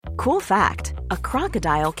Cool fact, a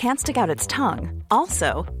crocodile can't stick out its tongue.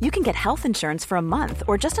 Also, you can get health insurance for a month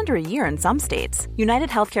or just under a year in some states. United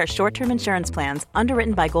Healthcare short-term insurance plans,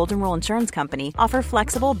 underwritten by Golden Rule Insurance Company, offer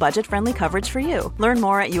flexible, budget-friendly coverage for you. Learn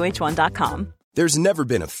more at uh1.com. There's never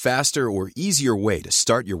been a faster or easier way to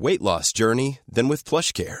start your weight loss journey than with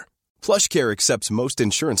PlushCare. PlushCare accepts most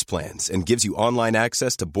insurance plans and gives you online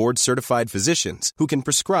access to board-certified physicians who can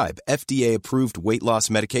prescribe FDA-approved weight loss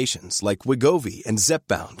medications like Wegovy and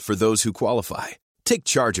Zepbound for those who qualify. Take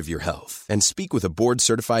charge of your health and speak with a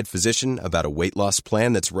board-certified physician about a weight loss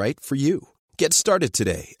plan that's right for you. Get started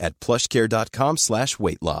today at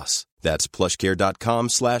plushcare.com/weight loss. That's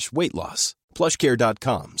plushcare.com/weight loss.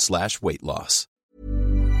 plushcare.com/weight loss.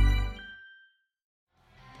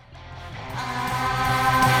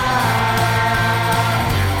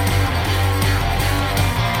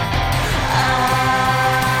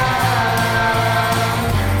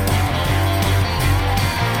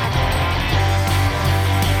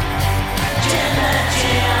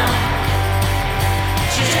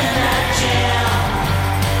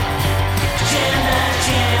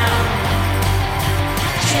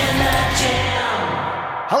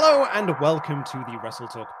 Hello and welcome to the Wrestle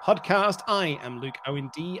Talk podcast. I am Luke Owen,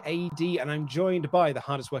 DAD, and I'm joined by the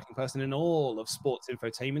hardest working person in all of sports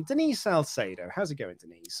infotainment, Denise Salcedo. How's it going,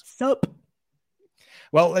 Denise? Sup?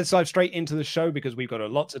 Well, let's dive straight into the show because we've got a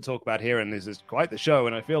lot to talk about here, and this is quite the show,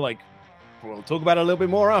 and I feel like we'll talk about it a little bit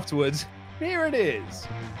more afterwards. Here it is.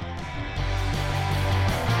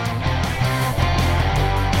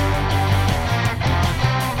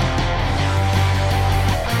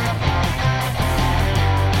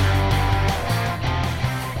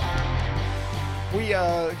 We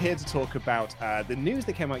are here to talk about the news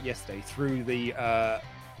that came out yesterday through the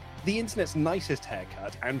internet's nicest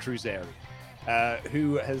haircut, Andrew Zarian,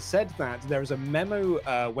 who has said that there is a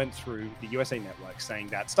memo went through the USA Network saying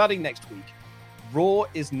that starting next week, Raw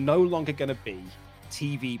is no longer going to be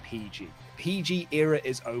TV PG. PG era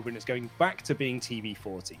is over and it's going back to being TV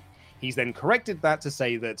 14. He's then corrected that to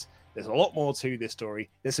say that there's a lot more to this story.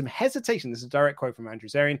 There's some hesitation. This is a direct quote from Andrew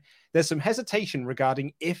Zarian. There's some hesitation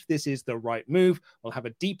regarding if this is the right move. We'll have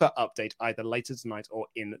a deeper update either later tonight or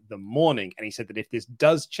in the morning. And he said that if this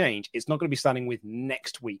does change, it's not going to be starting with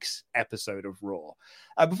next week's episode of Raw.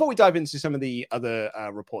 Before we dive into some of the other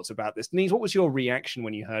reports about this, Denise, what was your reaction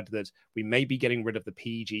when you heard that we may be getting rid of the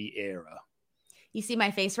PG era? You see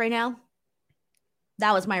my face right now?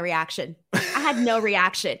 That was my reaction. I had no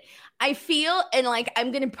reaction. I feel, and like,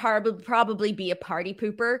 I'm going to probably be a party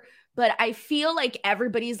pooper, but I feel like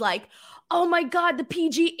everybody's like, oh my God, the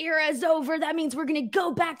PG era is over. That means we're going to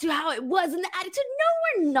go back to how it was in the Attitude. No,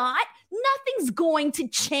 we're not. Nothing's going to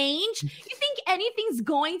change. You think anything's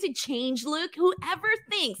going to change, Luke? Whoever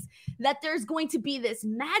thinks that there's going to be this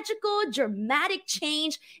magical, dramatic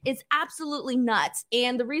change is absolutely nuts.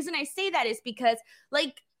 And the reason I say that is because,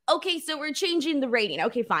 like, okay, so we're changing the rating.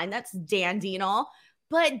 Okay, fine. That's dandy and all.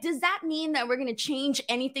 But does that mean that we're going to change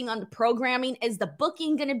anything on the programming? Is the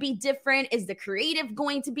booking going to be different? Is the creative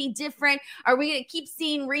going to be different? Are we going to keep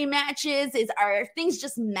seeing rematches? Are things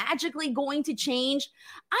just magically going to change?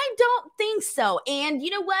 I don't think so. And you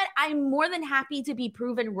know what? I'm more than happy to be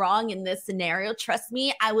proven wrong in this scenario. Trust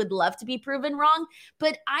me, I would love to be proven wrong,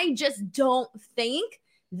 but I just don't think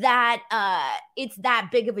that it's that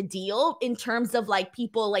big of a deal in terms of like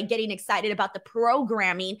people like getting excited about the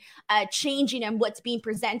programming changing and what's being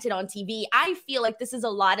presented on TV. I feel like this is a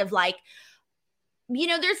lot of like, you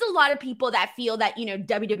know, there's a lot of people that feel that, you know,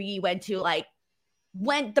 WWE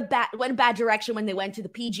went a bad direction when they went to the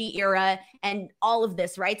PG era and all of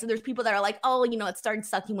this, right? So there's people that are like, oh, you know, it started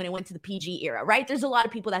sucking when it went to the PG era, right? There's a lot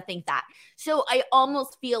of people that think that. So I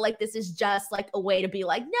almost feel like this is just like a way to be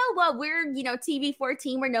like, no, well, we're, you know, TV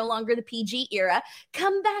 14, we're no longer the PG era.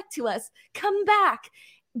 Come back to us, come back.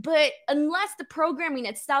 But unless the programming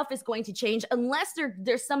itself is going to change, unless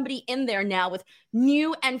there's somebody in there now with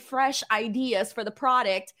new and fresh ideas for the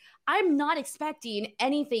product, I'm not expecting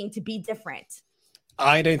anything to be different.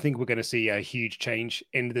 I don't think we're going to see a huge change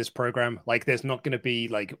in this program. Like, there's not going to be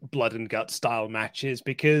like blood and gut style matches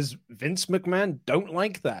because Vince McMahon don't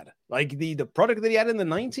like that. Like the product that he had in the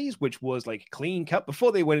 90s, which was like clean cut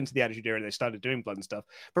before they went into the Attitude Era and they started doing blood and stuff.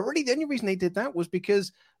 But really, the only reason they did that was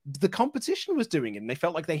because the competition was doing it and they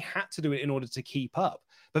felt like they had to do it in order to keep up.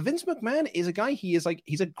 But Vince McMahon is a guy, he's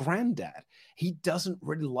a granddad. He doesn't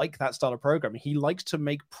really like that style of programming. He likes to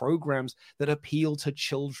make programs that appeal to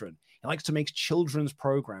children. He likes to make children's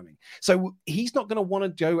programming. So he's not going to want to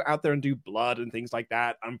go out there and do blood and things like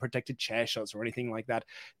that, unprotected chair shots or anything like that.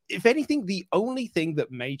 If anything, the only thing that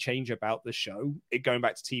may change about the show, it going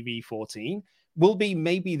back to TV 14, will be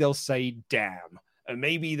maybe they'll say damn and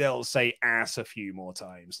maybe they'll say ass a few more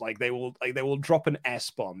times. Like they will drop an S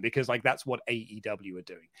bomb because like that's what AEW are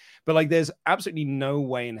doing. But like there's absolutely no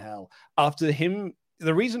way in hell after him.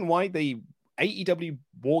 The reason why the AEW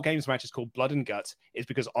War Games match is called Blood and Guts is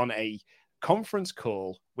because on a conference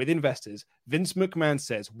call with investors, Vince McMahon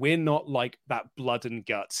says we're not like that Blood and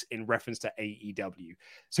Guts in reference to AEW.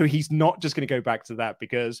 So he's not just going to go back to that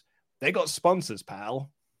because they got sponsors, pal.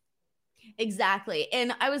 Exactly.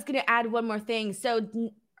 And I was going to add one more thing. So,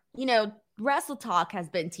 you know, Wrestle Talk has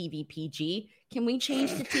been TV PG. Can we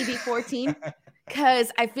change to TV 14?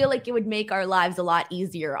 Because I feel like it would make our lives a lot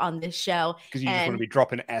easier on this show. Because you just want to be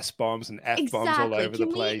dropping S-bombs and F-bombs all over the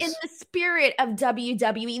place. In the spirit of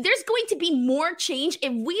WWE, there's going to be more change.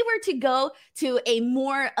 If we were to go to a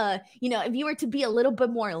more, if you were to be a little bit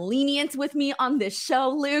more lenient with me on this show,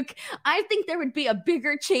 Luke, I think there would be a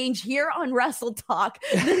bigger change here on Wrestle Talk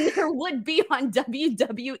than there would be on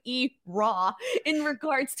WWE Raw in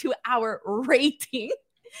regards to our rating.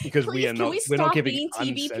 Because we're not giving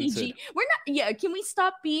TV PG. We're not. Yeah, can we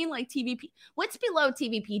stop being like TV? What's below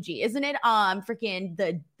TV PG? Isn't it freaking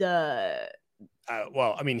the?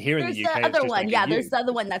 Well, I mean, here in the UK, there's the other one. Yeah, there's the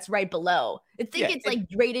other one that's right below. I think it's like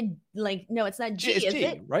rated like no, it's not G. Is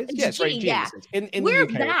it right? Yeah, it's right. G. Yeah, we're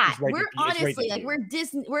that. We're honestly like we're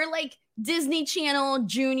Disney. We're like Disney Channel,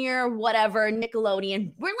 Junior, whatever,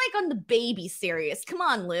 Nickelodeon. We're like on the baby series. Come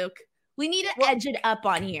on, Luke. We need to edge it up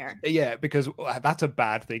on here. Yeah, because that's a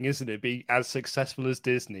bad thing, isn't it? Be as successful as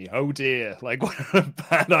Disney. Oh dear. Like, what a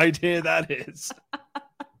bad idea that is.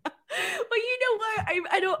 But you know what?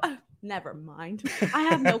 I don't... never mind. I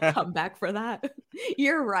have no comeback for that.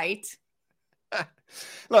 You're right.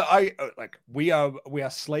 Look, we are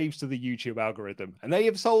slaves to the YouTube algorithm, and they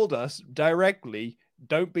have told us directly,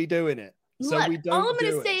 don't be doing it. So look, we don't all I'm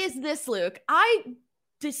going to say is this, Luke.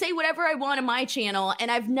 To say whatever I want on my channel,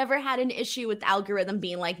 and I've never had an issue with the algorithm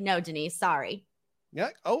being like, no, Denise, sorry. Yeah.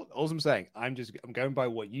 Oh, all I'm saying, I'm going by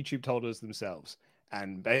what YouTube told us themselves,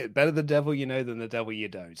 and better the devil you know than the devil you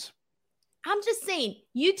don't. I'm just saying,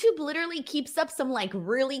 YouTube literally keeps up some like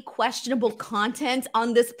really questionable content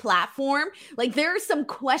on this platform. Like there are some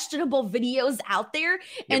questionable videos out there,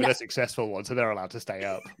 and they're successful ones, so they're allowed to stay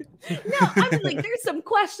up. No, I mean like there's some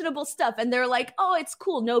questionable stuff, and they're like, oh, it's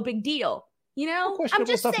cool, no big deal. You know, I'm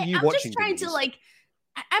just saying, I'm just trying to like,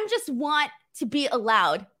 I'm just want to be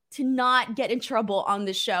allowed to not get in trouble on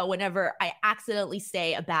the show whenever I accidentally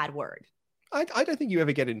say a bad word. I don't think you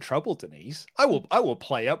ever get in trouble, Denise. I will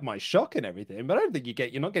play up my shock and everything, but I don't think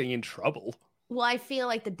you're not getting in trouble. Well, I feel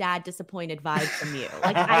like the dad disappointed vibe from you.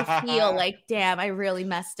 Like I feel like, damn, I really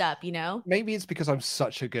messed up, you know? Maybe it's because I'm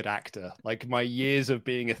such a good actor. Like my years of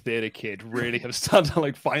being a theater kid really have started to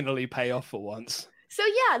like finally pay off for once. So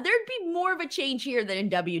yeah, there'd be more of a change here than in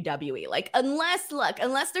WWE. Like unless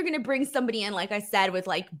they're going to bring somebody in, like I said, with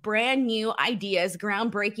like brand new ideas,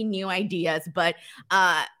 groundbreaking new ideas. But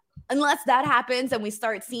unless that happens and we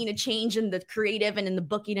start seeing a change in the creative and in the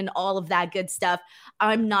booking and all of that good stuff,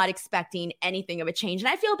 I'm not expecting anything of a change. And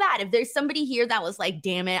I feel bad if there's somebody here that was like,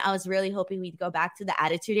 damn it, I was really hoping we'd go back to the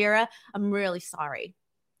Attitude Era. I'm really sorry.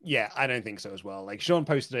 Yeah, I don't think so as well. Like Sean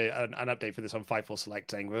posted an update for this on Fightful Select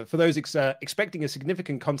saying, for those expecting a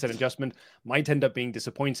significant content adjustment, might end up being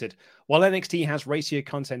disappointed. While NXT has racier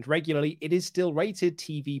content regularly, it is still rated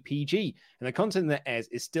TV PG, and the content that airs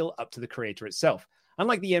is still up to the creator itself.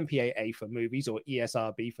 Unlike the MPAA for movies or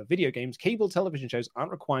ESRB for video games, cable television shows aren't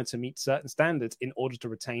required to meet certain standards in order to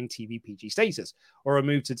retain TV PG status or are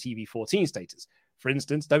moved to TV 14 status. For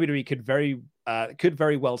instance, WWE could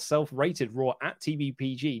very well self-rated Raw at TV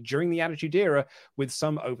PG during the Attitude Era with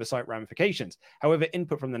some oversight ramifications. However,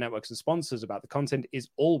 input from the networks and sponsors about the content is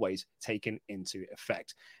always taken into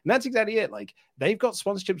effect. And that's exactly it. Like, they've got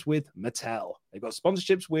sponsorships with Mattel. They've got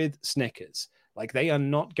sponsorships with Snickers. Like, they are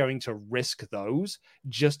not going to risk those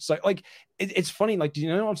just so, like, it's funny. Like, do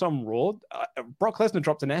you know what's on Raw? Brock Lesnar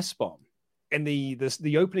dropped an S-bomb in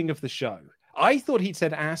the opening of the show. I thought he'd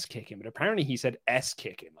said ass kicking, but apparently he said S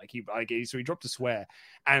kicking. So he dropped a swear.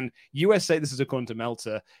 And USA, this is according to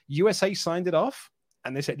Meltzer, USA signed it off.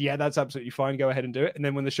 And they said, yeah, that's absolutely fine. Go ahead and do it. And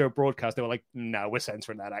then when the show broadcast, they were like, no, we're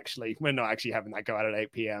censoring that, actually. We're not actually having that go out at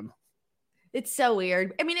 8 p.m. It's so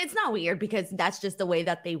weird. I mean, it's not weird because that's just the way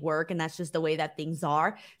that they work and that's just the way that things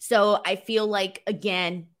are. So I feel like,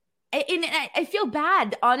 again, and I feel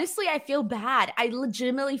bad. Honestly, I feel bad. I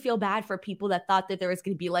legitimately feel bad for people that thought that there was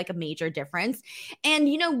going to be like a major difference. And,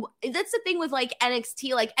 you know, that's the thing with like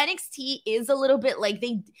NXT. Like NXT is a little bit like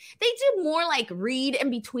they do more like read in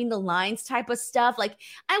between the lines type of stuff. Like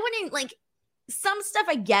I wouldn't like some stuff,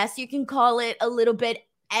 I guess you can call it a little bit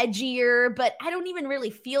edgier, but I don't even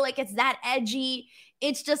really feel like it's that edgy.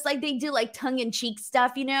 It's just like they do like tongue-in-cheek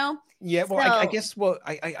stuff, you know? Yeah, well, So- I guess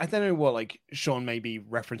I don't know what like Sean may be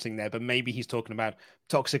referencing there, but maybe he's talking about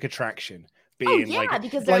toxic attraction being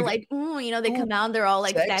because they're like, ooh, you know, they come out and they're all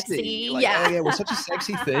like sexy. Like, yeah. oh yeah, we're such a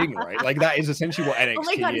sexy thing, right? Like that is essentially what NXT Oh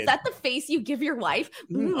my god, is. is that the face you give your wife?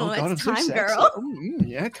 Ooh, oh god, it's I'm time, so sexy. girl.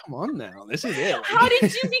 Yeah, come on now, this is it. How did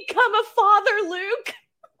you become a father, Luke?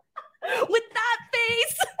 With that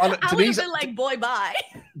face, I would have been like, boy, bye.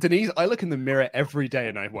 Denise, I look in the mirror every day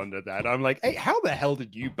and I wonder that. I'm like, hey, how the hell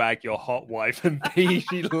did you bag your hot wife and B,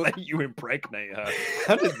 she let you impregnate her?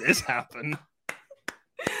 How did this happen?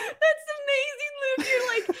 That's amazing, Luke. You're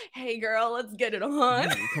like, hey, girl, let's get it on.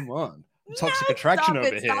 Come on. Toxic attraction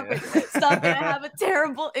over here. Stop it. I have a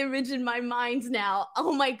terrible image in my mind now.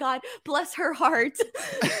 Oh my god, bless her heart.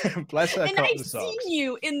 Bless her. And I've seen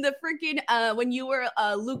you in the freaking when you were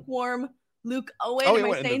lukewarm Luke Owen. Am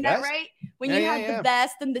I saying that right? When you had the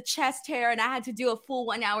vest and the chest hair, and I had to do a full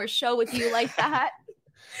 1 hour show with you like that.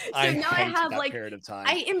 So now I have like period of time.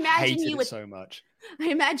 I imagine you with so much. I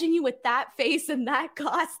imagine you with that face and that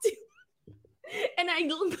costume. And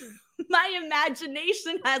my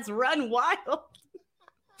imagination has run wild.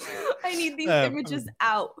 I need these images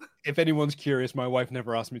out. If anyone's curious, my wife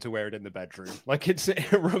never asked me to wear it in the bedroom. Like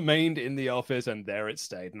it remained in the office and there it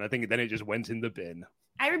stayed. And I think then it just went in the bin.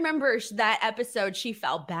 I remember that episode, she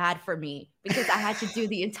felt bad for me because I had to do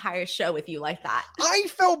the entire show with you like that. I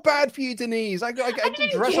felt bad for you, Denise. I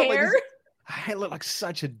didn't dress care. up like this. I looked like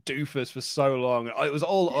such a doofus for so long. It was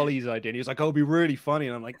all Ollie's idea. And he was like, oh, it'll be really funny.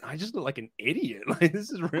 And I'm like, I just look like an idiot. Like,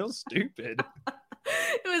 this is real stupid.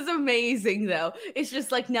 It was amazing, though. It's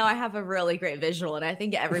just like, now I have a really great visual. And I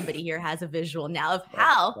think everybody here has a visual now of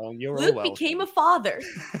how Luke became a father.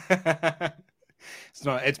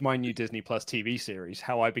 It's my new Disney Plus TV series,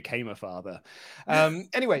 How I Became a Father.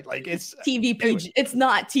 Anyway, like it's TV PG. Anyway, it's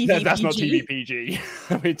not TV PG. That's not TV PG.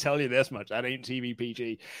 Let me tell you this much. That ain't TV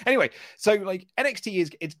PG. Anyway, so like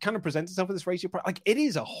NXT it kind of presents itself with this ratio. Like it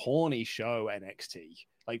is a horny show, NXT.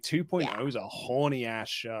 Like 2.0 is a horny ass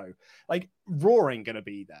show. Like Raw ain't gonna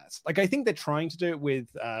be that. Like I think they're trying to do it with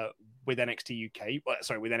NXT UK,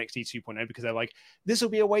 with NXT 2.0, because they're like, this will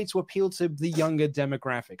be a way to appeal to the younger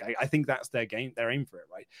demographic. I think that's their game, their aim for it,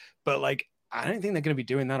 right? But like, I don't think they're going to be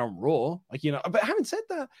doing that on Raw. Like, you know, but having said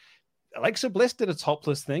that, Alexa Bliss did a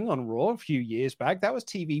topless thing on Raw a few years back. That was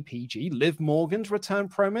TV PG. Liv Morgan's return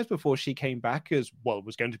promos before she came back as, well, it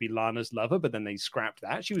was going to be Lana's lover, but then they scrapped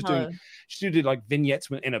that. She did like vignettes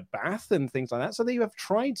in a bath and things like that. So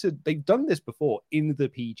they've done this before in the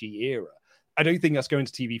PG era. I don't think that's going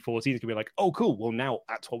to TV 14. It's going to be like, oh, cool. Well, now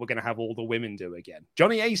that's what we're going to have all the women do again.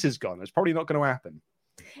 Johnny Ace is gone. It's probably not going to happen.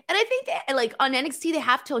 And I think that, like, on NXT, they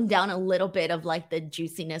have toned down a little bit of, like, the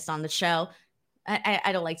juiciness on the show.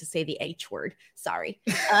 I don't like to say the H word. Sorry.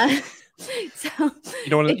 So you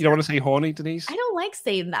don't want to say horny, Denise? I don't like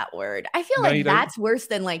saying that word. I feel like that's worse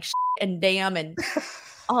than, like, shit and damn and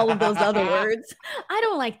all of those other words. I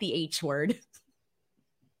don't like the H word.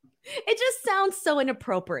 It just sounds so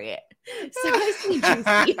inappropriate. So I say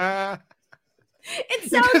juicy.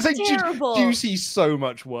 It sounds terrible. Juicy's so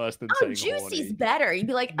much worse than saying juicy's horny. better. You'd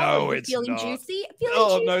be like, no, it's feeling not. Juicy?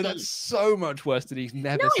 Juicy? No, that's so much worse than he's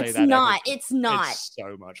never say that. No, it's not. It's not. It's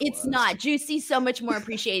so much It's worse. not. Juicy's so much more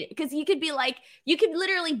appreciated because you could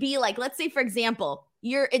literally be like, let's say, for example,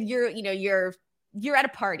 you're at a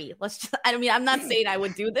party. I'm not saying I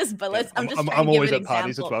would do this, but I'm always at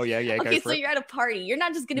parties as well. Yeah. Okay, so you're at a party. You're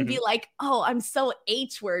not just going to be like, oh, I'm so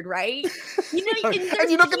H word, right? You know, and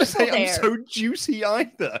you're not going to say there. I'm so juicy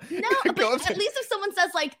either. No, but at least if someone says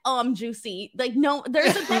like, oh, I'm juicy, like, no,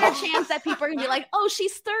 there's a better chance that people are going to be like, oh,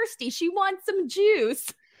 she's thirsty. She wants some juice.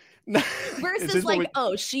 Versus like,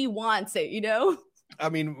 oh, she wants it, you know? I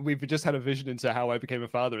mean, we've just had a vision into How I Became a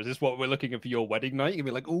Father. Is this what we're looking at for your wedding night? You'll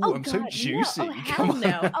be like, oh, I'm so juicy. No. Oh, hell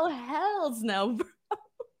no. Oh, hells no, bro.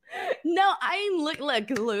 No, look,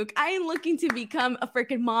 Luke, I ain't looking to become a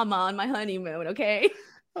freaking mama on my honeymoon, okay?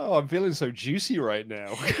 Oh, I'm feeling so juicy right now.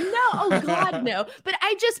 No, oh God, no. But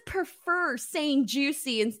I just prefer saying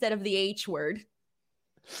juicy instead of the H word.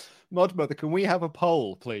 Mod Mother, can we have a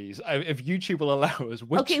poll, please? If YouTube will allow us.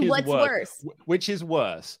 What's worse? Which is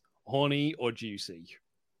worse? Horny or juicy?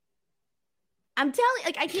 I'm telling,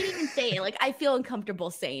 like, I can't even say it. Like, I feel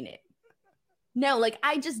uncomfortable saying it. No, like,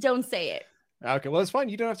 I just don't say it. Okay, well, it's fine.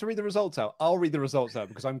 You don't have to read the results out. I'll read the results out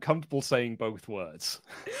because I'm comfortable saying both words.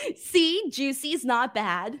 See, juicy's not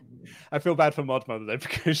bad. I feel bad for Mod Mother though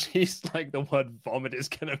because she's like the word vomit is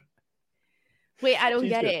gonna. Wait, I don't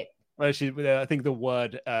get it. Well, I think the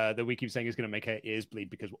word that we keep saying is going to make her ears bleed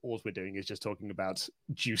because all we're doing is just talking about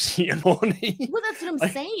juicy and horny. Well, that's what I'm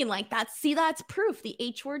saying. Like, that's proof. The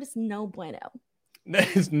H word is no bueno.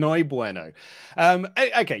 It's no bueno.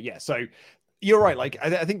 Okay, yeah. So you're right. Like,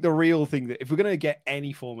 I think the real thing that if we're going to get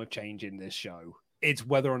any form of change in this show, it's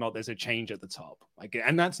whether or not there's a change at the top. Like,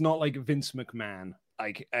 and that's not like Vince McMahon.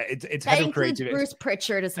 Like, it's that head of includes creative. Bruce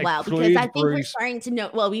Pritchard as well, because I think we're starting to know.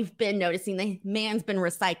 Well, we've been noticing the man's been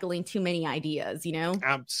recycling too many ideas. You know,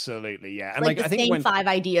 absolutely, yeah. And like I think same 5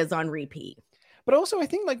 ideas on repeat. But also, I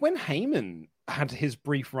think like when Heyman had his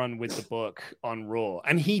brief run with the book on Raw,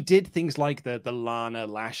 and he did things like the Lana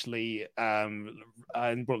Lashley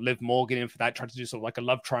and brought Liv Morgan in for that, tried to do sort of like a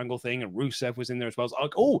love triangle thing, and Rusev was in there as well.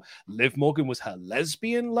 Like, oh, Liv Morgan was her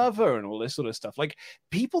lesbian lover and all this sort of stuff. Like,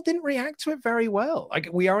 people didn't react to it very well. Like,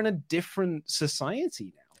 we are in a different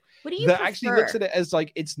society now. What do you that prefer? Actually looks at it as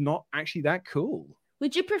like it's not actually that cool.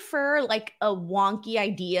 Would you prefer like a wonky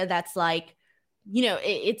idea that's like, you know,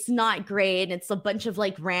 it's not great and it's a bunch of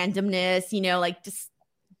like randomness, you know, like just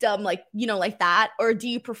dumb, like, you know, like that? Or do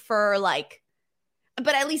you prefer like,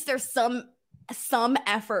 but at least there's some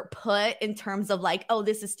effort put in terms of like, oh,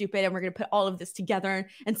 this is stupid and we're going to put all of this together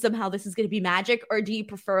and somehow this is going to be magic? Or do you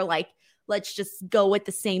prefer like, let's just go with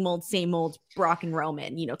the same old Brock and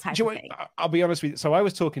Roman, you know, type of thing? I'll be honest with you. So I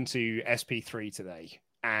was talking to SP3 today,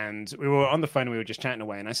 and we were on the phone and we were just chatting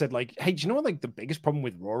away. And I said, like, hey, do you know what, like, the biggest problem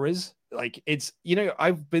with Raw is? Like, it's, you know,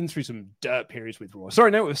 I've been through some dirt periods with Raw.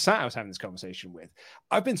 Sorry, no, it was Sat I was having this conversation with.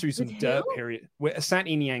 I've been through some dirt period with Sat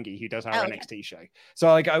Inyangi, who does our NXT show. So,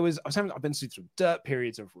 like, I've been through some dirt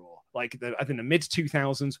periods of Raw. Like, I think the mid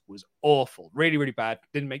 2000s was awful, really, really bad.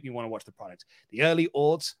 Didn't make me want to watch the product. The early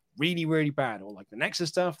aughts, really, really bad. Or like the Nexus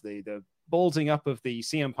stuff, the ballsing up of the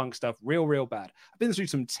CM Punk stuff, real bad. I've been through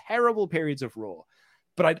some terrible periods of Raw,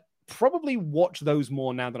 but I'd probably watch those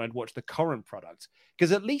more now than I'd watch the current product,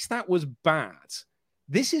 because at least that was bad.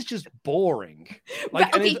 This is just boring.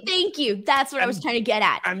 Like, okay, thank you. That's what I was trying to get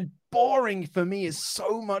at. And boring for me is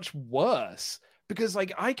so much worse, because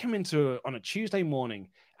like I come into on a Tuesday morning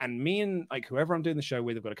and me and like whoever I'm doing the show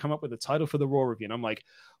with have got to come up with a title for the Raw review, and I'm like,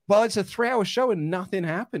 well, it's a 3-hour show and nothing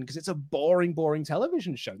happened because it's a boring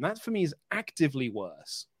television show. And that for me is actively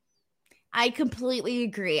worse. I completely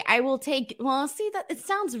agree. I will take, well, see that it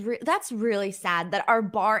sounds, that's really sad that our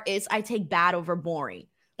bar is, I take bad over boring.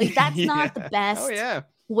 Like that's not the best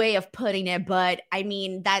way of putting it. But I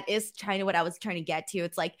mean, that is kind of what I was trying to get to.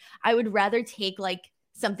 It's like, I would rather take like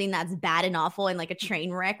something that's bad and awful and like a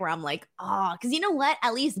train wreck where I'm like, oh, because you know what?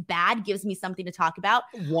 At least bad gives me something to talk about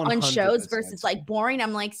 100%. On shows versus like boring.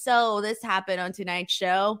 I'm like, so this happened on tonight's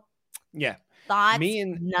show. Yeah. Thoughts? Me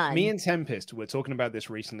and Tempest were talking about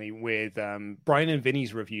this recently with Brian and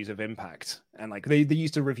Vinny's reviews of Impact. And like they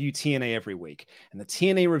used to review TNA every week. And the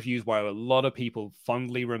TNA reviews, while a lot of people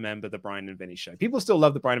fondly remember the Brian and Vinny show. People still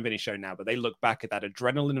love the Brian and Vinny show now, but they look back at that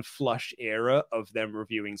adrenaline flush era of them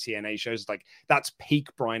reviewing TNA shows. Like that's peak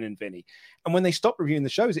Brian and Vinny. And when they stopped reviewing the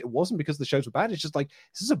shows, it wasn't because the shows were bad. It's just like,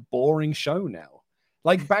 this is a boring show now.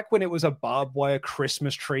 Like back when it was a barbed wire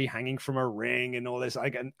Christmas tree hanging from a ring and all this,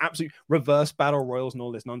 like an absolute reverse battle royals and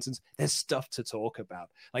all this nonsense, there's stuff to talk about.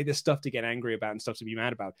 Like there's stuff to get angry about and stuff to be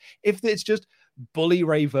mad about. If it's just Bully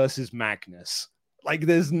Ray versus Magnus, like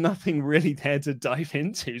there's nothing really there to dive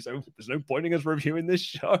into. So there's no point in us reviewing this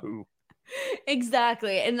show.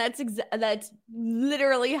 Exactly. And that's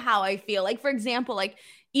literally how I feel. Like, for example, like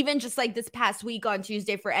even just like this past week on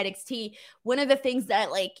Tuesday for NXT, one of the things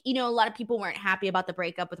that like, you know, a lot of people weren't happy about the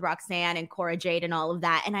breakup with Roxanne and Cora Jade and all of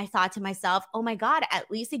that. And I thought to myself, oh my God, at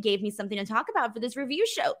least it gave me something to talk about for this review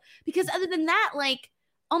show. Because other than that, like,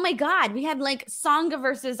 oh my God, we had like Sangha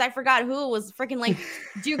versus, I forgot who it was, freaking like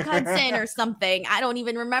Duke Hudson or something. I don't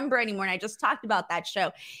even remember anymore. And I just talked about that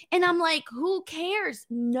show. And I'm like, who cares?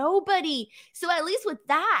 Nobody. So at least with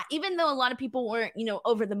that, even though a lot of people weren't, you know,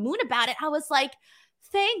 over the moon about it, I was like,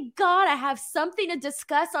 thank God I have something to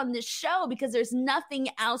discuss on this show because there's nothing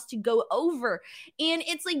else to go over. And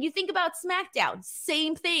it's like, you think about SmackDown,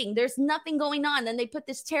 same thing. There's nothing going on. Then they put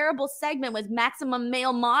this terrible segment with maximum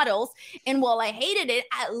male models. And while I hated it,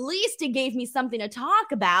 at least it gave me something to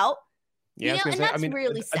talk about. Yeah, you know, and that's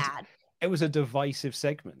really sad. It was a divisive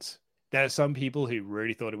segment. There are some people who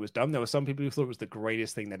really thought it was dumb. There were some people who thought it was the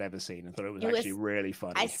greatest thing they'd ever seen and thought it was actually really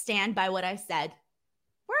funny. I stand by what I said.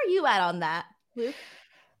 Where are you at on that, Luke?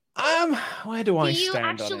 Where do I stand? Do you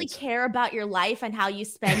actually care about your life and how you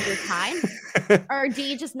spend your time? Or do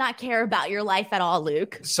you just not care about your life at all,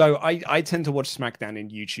 Luke? So I tend to watch SmackDown in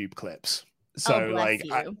YouTube clips. So like,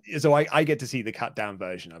 I get to see the cut down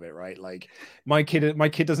version of it, right? Like my kid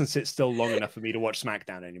doesn't sit still long enough for me to watch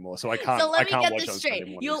SmackDown anymore, so I can't. So let me get this straight.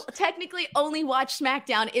 You'll technically only watch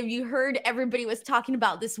SmackDown if you heard everybody was talking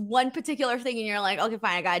about this one particular thing, and you're like, okay,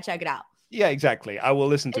 fine, I gotta check it out. Yeah, exactly. I will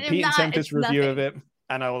listen to Pete and Tempest's review of it.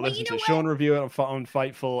 and I will listen to Sean review it on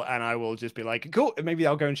Fightful, and I will just be like, cool, maybe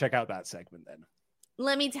I'll go and check out that segment then.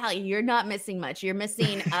 Let me tell you, you're not missing much. You're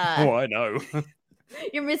missing oh, I know.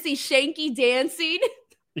 You're missing Shanky dancing.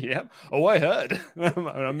 Yeah. Oh, I heard.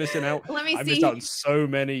 I'm missing out. I missed out on so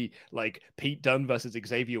many like Pete Dunne versus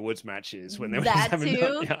Xavier Woods matches when they were having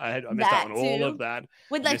that. I missed out on all of that.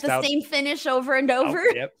 With like the same finish over and over.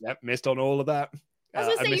 Oh, yep. Missed on all of that. I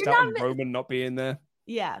missed out on Roman not being there.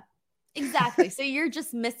 Yeah, exactly. So you're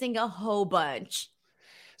just missing a whole bunch.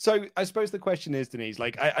 So I suppose the question is, Denise,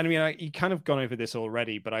 like, you kind of gone over this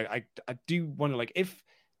already, but I do wonder, like, if,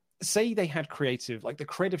 say they had the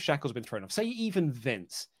creative shackles have been thrown off. Say even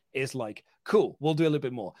Vince is like, cool, we'll do a little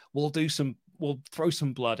bit more. We'll throw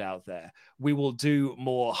some blood out there. We will do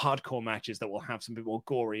more hardcore matches that will have some bit more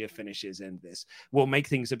gorier finishes in this. We'll make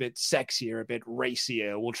things a bit sexier, a bit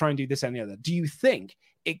racier. We'll try and do this and the other. Do you think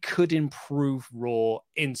it could improve Raw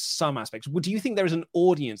in some aspects? Do you think there is an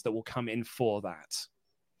audience that will come in for that?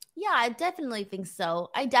 Yeah, I definitely think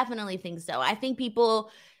so. I think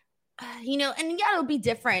people, and yeah, it'll be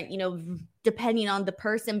different, depending on the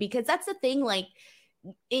person, because that's the thing. Like,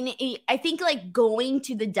 I think like going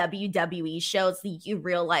to the WWE shows, you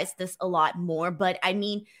realize this a lot more. But I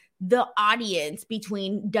mean, the audience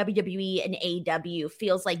between WWE and AEW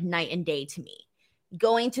feels like night and day to me.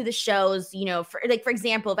 Going to the shows, for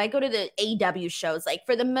example, if I go to the AEW shows, like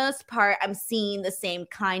for the most part, I'm seeing the same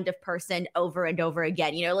kind of person over and over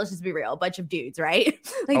again. Let's just be real, a bunch of dudes, right?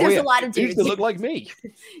 There's a lot of dudes that look like me.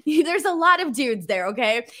 There's a lot of dudes there,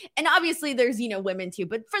 okay? And obviously there's, women too,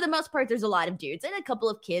 but for the most part, there's a lot of dudes and a couple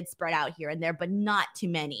of kids spread out here and there, but not too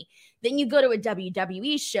many. Then you go to a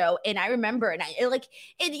WWE show, and I remember,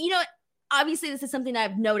 obviously this is something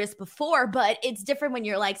I've noticed before, but it's different when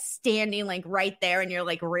you're like standing like right there and you're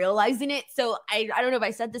like realizing it. So I don't know if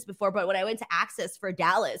I said this before, but when I went to Access for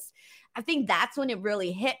Dallas, I think that's when it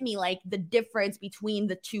really hit me, like the difference between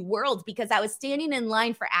the two worlds, because I was standing in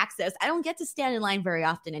line for Access. I don't get to stand in line very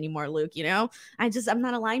often anymore, Luke, I'm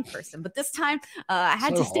not a line person, but this time I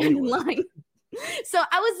had to stand in line. So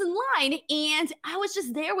I was in line and I was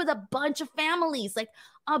just there with a bunch of families, like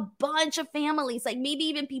maybe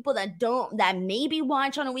even people that maybe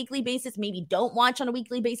watch on a weekly basis, maybe don't watch on a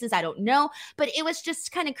weekly basis. I don't know. But it was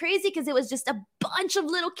just kind of crazy because it was just a bunch of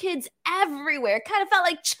little kids everywhere. It kind of felt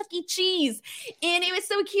like Chuck E. Cheese. And it was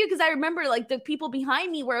so cute because I remember like the people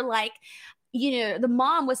behind me were like, the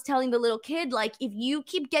mom was telling the little kid, like, if you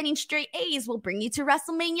keep getting straight A's, we'll bring you to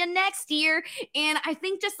WrestleMania next year. And I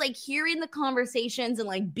think just like hearing the conversations and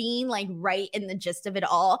like being like right in the gist of it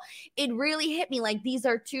all, it really hit me like these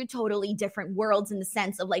are two totally different worlds in the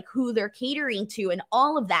sense of like who they're catering to and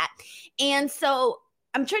all of that. And so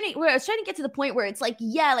I was trying to get to the point where it's like,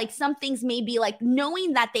 yeah, like some things maybe like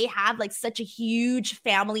knowing that they have like such a huge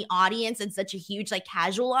family audience and such a huge like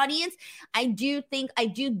casual audience. I do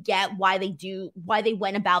get why they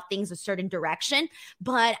went about things a certain direction,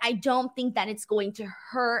 but I don't think that it's going to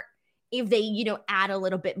hurt if they, add a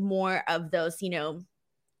little bit more of those,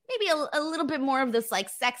 maybe a little bit more of this like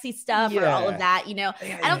sexy stuff or all of that,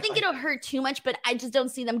 I don't think it'll hurt too much, but I just don't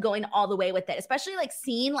see them going all the way with it, especially like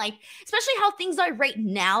seeing like, especially how things are right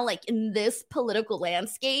now, like in this political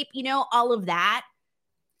landscape, all of that.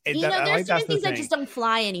 There's certain things that just don't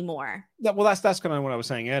fly anymore. Yeah, well, that's kind of what I was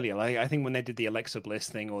saying earlier. Like, I think when they did the Alexa Bliss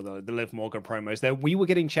thing or the Liv Morgan promos, we were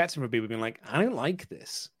getting chats from people being like, I don't like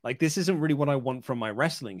this. Like, this isn't really what I want from my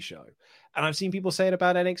wrestling show. And I've seen people say it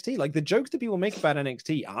about NXT. Like, the jokes that people make about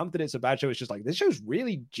NXT aren't that it's a bad show. It's just like, this show's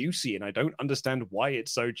really juicy, and I don't understand why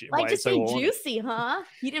it's so juicy. Why just say juicy, huh?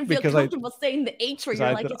 You didn't feel comfortable saying the H where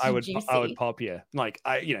you're like, it's juicy. I would pop you. Like,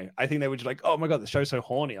 I think they were just like, oh my God, the show's so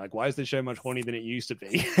horny. Like, why is the show much horny than it used to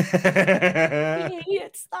be?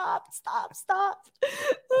 Stop.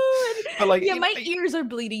 But like, yeah, my ears are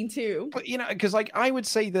bleeding too. But because like I would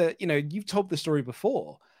say that you've told the story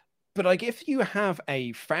before, but like if you have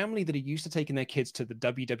a family that are used to taking their kids to the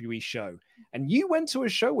WWE show, and you went to a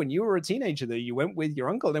show when you were a teenager that you went with your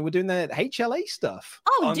uncle, and they were doing that HLA stuff.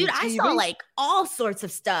 Oh, dude, I saw like all sorts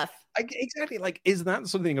of stuff. Exactly. Like, is that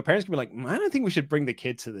something your parents can be like, I don't think we should bring the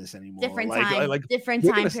kid to this anymore. Different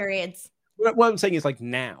time periods. What I'm saying is like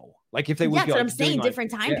now. Like if they would, that's what I'm saying.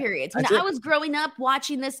 Different time periods. When I was growing up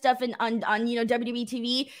watching this stuff on WWE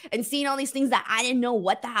TV and seeing all these things that I didn't know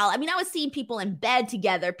what the hell. I mean, I was seeing people in bed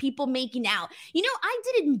together, people making out. I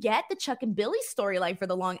didn't get the Chuck and Billy storyline for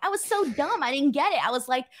the long. I was so dumb. I didn't get it. I was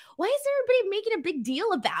like, why is everybody making a big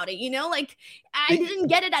deal about it? Like I didn't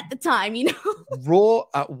get it at the time. Raw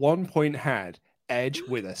at one point had Edge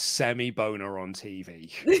with a semi boner on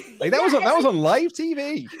TV. Like that was on live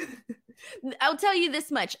TV. I'll tell you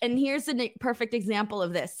this much. And here's a perfect example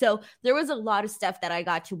of this. So there was a lot of stuff that I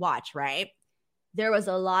got to watch, right? There was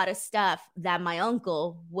a lot of stuff that my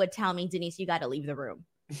uncle would tell me, Denise, you got to leave the room.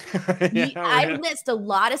 I missed a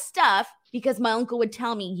lot of stuff because my uncle would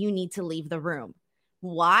tell me, you need to leave the room.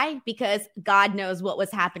 Why? Because God knows what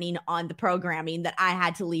was happening on the programming that I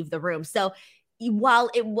had to leave the room. So while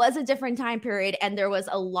it was a different time period and there was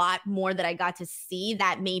a lot more that I got to see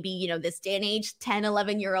that maybe, this day and age, 10,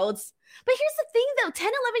 11-year-olds. But here's the thing, though.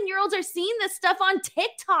 10, 11-year-olds are seeing this stuff on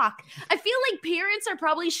TikTok. I feel like parents are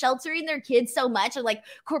probably sheltering their kids so much, or like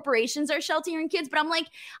corporations are sheltering kids. But I'm like,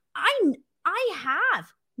 I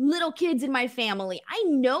have little kids in my family. I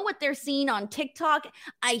know what they're seeing on TikTok.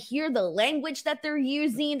 I hear the language that they're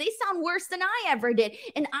using. They sound worse than I ever did.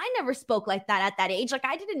 And I never spoke like that at that age. Like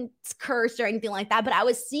I didn't curse or anything like that, but I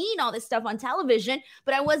was seeing all this stuff on television,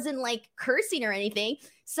 but I wasn't like cursing or anything.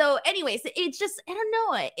 So anyways, it's just, I don't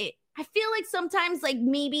know. I feel like sometimes like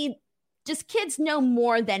maybe just kids know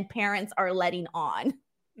more than parents are letting on.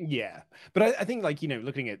 Yeah, but I think like,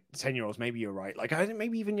 looking at 10-year-olds, maybe you're right. Like I think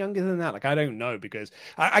maybe even younger than that. Like I don't know, because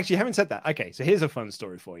I actually haven't said that. Okay, so here's a fun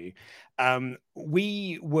story for you.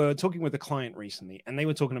 We were talking with a client recently, and they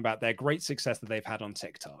were talking about their great success that they've had on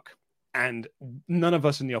TikTok. And none of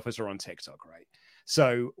us in the office are on TikTok, right?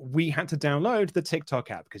 So we had to download the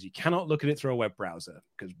TikTok app because you cannot look at it through a web browser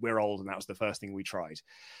because we're old and that was the first thing we tried.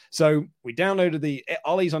 So we downloaded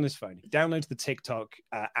Ollie's on his phone. He downloads the TikTok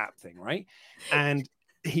app thing, right? And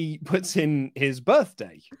he puts in his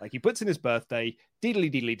birthday. Like he puts in his birthday,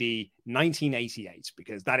 diddly-diddly-dee, 1988,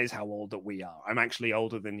 because that is how old that we are. I'm actually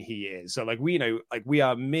older than he is. So like we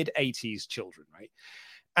are mid-80s children, right?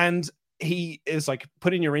 And he is like,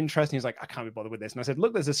 put in your interest, and he's like, I can't be bothered with this. And I said,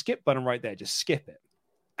 look, there's a skip button right there. Just skip it.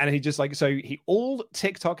 And he just like, so all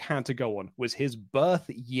TikTok had to go on was his birth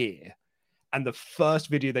year. And the first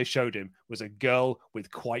video they showed him was a girl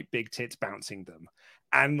with quite big tits bouncing them.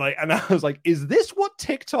 And I was like, is this what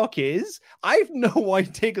TikTok is? I have no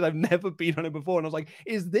idea because I've never been on it before. And I was like,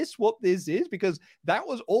 is this what this is? Because that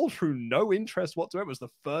was all through no interest whatsoever. It was the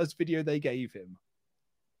first video they gave him.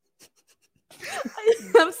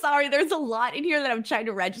 I'm sorry. There's a lot in here that I'm trying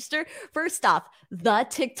to register. First off, the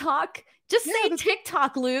TikTok. Just say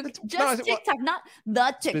TikTok, Luke. Just TikTok, not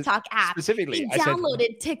the TikTok app. Specifically, he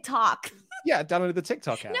downloaded TikTok. Yeah, downloaded the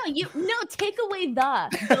TikTok app. No, take away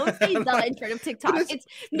the. Don't say the in front of TikTok.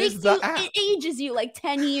 It ages you like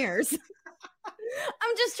 10 years.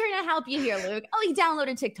 I'm just trying to help you here, Luke. Oh, he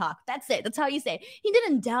downloaded TikTok. That's it. That's how you say it. He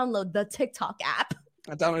didn't download the TikTok app.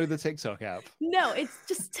 I downloaded the TikTok app. No, it's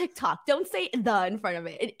just TikTok. Don't say the in front of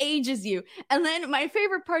it. It ages you. And then my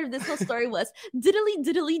favorite part of this whole story was diddly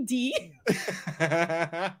diddly dee.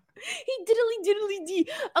 He diddly dee.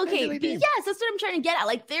 Okay, but yes, that's what I'm trying to get at.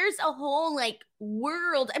 Like, there's a whole like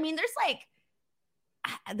world. I mean,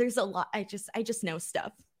 there's a lot. I just know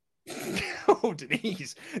stuff. Oh,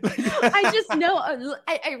 Denise. I just know.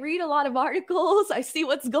 I read a lot of articles. I see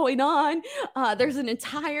what's going on. There's an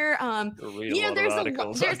entire there's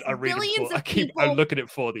billions of people. I look at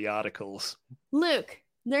it for the articles. Luke,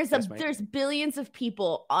 there's billions of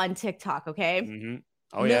people on TikTok, okay? Mm-hmm.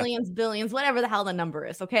 Oh, millions, billions, whatever the hell the number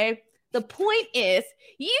is, okay? The point is,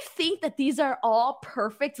 you think that these are all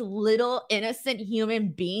perfect little innocent human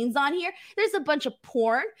beings on here? There's a bunch of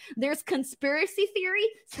porn. There's conspiracy theory.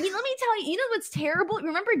 Let me tell you, you know what's terrible?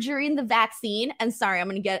 Remember during the vaccine, and sorry, I'm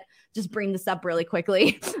going to just bring this up really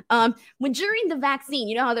quickly. When during the vaccine,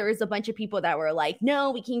 you know how there was a bunch of people that were like,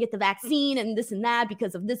 no, we can't get the vaccine and this and that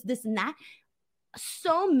because of this and that.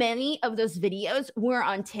 So many of those videos were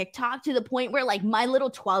on TikTok to the point where like my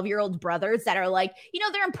little 12-year-old brothers that are like,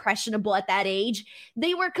 they're impressionable at that age.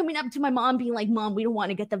 They were coming up to my mom being like, Mom, we don't want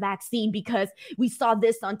to get the vaccine because we saw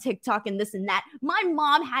this on TikTok and this and that. My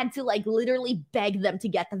mom had to like literally beg them to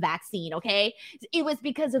get the vaccine. Okay. It was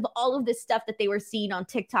because of all of this stuff that they were seeing on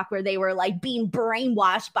TikTok where they were like being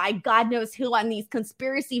brainwashed by God knows who on these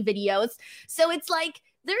conspiracy videos. So it's like,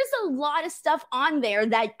 there's a lot of stuff on there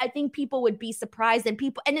that I think people would be surprised, and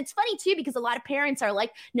it's funny too, because a lot of parents are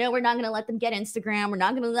like, no, we're not going to let them get Instagram. We're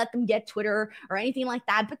not going to let them get Twitter or anything like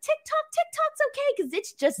that. But TikTok's okay because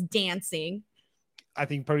it's just dancing. I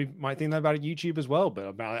think probably might think that about YouTube as well,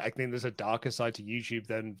 but I think there's a darker side to YouTube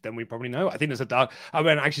than we probably know. I think there's I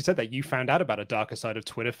actually said that you found out about a darker side of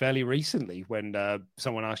Twitter fairly recently when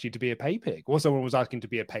someone asked you to be a pay pig, or someone was asking to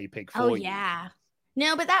be a pay pig for you. Oh yeah.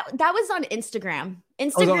 No, but that was on Instagram.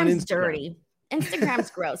 Instagram's dirty. Instagram's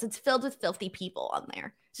gross. It's filled with filthy people on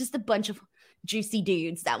there. It's just a bunch of juicy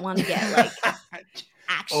dudes that want to get like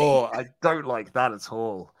action. Oh, I don't like that at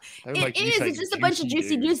all. It's just a bunch of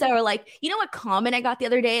juicy dudes that are like, you know what comment I got the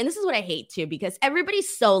other day? And this is what I hate too, because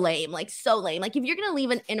everybody's so lame, like so lame. Like if you're going to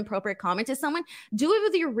leave an inappropriate comment to someone, do it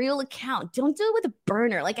with your real account. Don't do it with a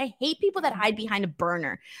burner. Like I hate people that hide behind a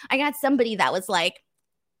burner. I got somebody that was like,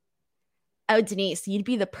 oh, Denise, you'd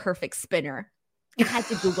be the perfect spinner. I had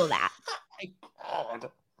to Google that. Oh my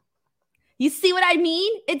God. You see what I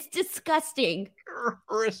mean? It's disgusting.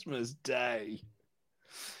 Christmas Day.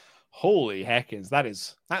 Holy heckins,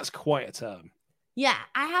 that's quite a term. Yeah,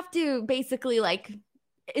 I have to basically like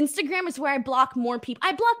Instagram is where I block more people.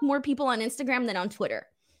 I block more people on Instagram than on Twitter.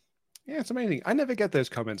 Yeah, it's amazing. I never get those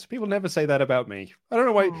comments. People never say that about me. I don't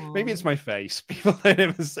know why. Aww. Maybe it's my face. People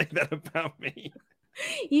never say that about me.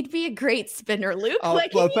 You'd be a great spinner, Luke. Oh,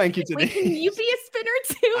 well, thank you, Denise. Can you be a spinner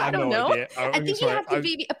too? I don't know. I think you have to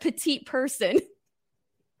be a petite person.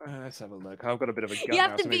 Let's have a look. I've got a bit of a gut You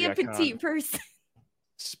have now, to so be a petite person.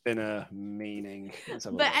 Spinner meaning.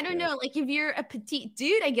 But I don't know. Like if you're a petite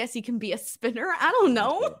dude, I guess you can be a spinner. I don't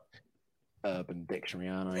know. Urban Dictionary,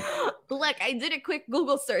 aren't I? Look, I did a quick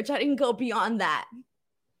Google search. I didn't go beyond that.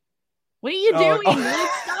 What are you doing, Luke?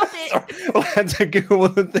 Stop it. Well, I had to Google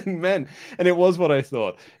what the thing meant, and it was what I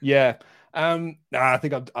thought. Yeah. I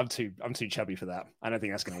think I'm too chubby for that. I don't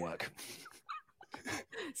think that's going to work.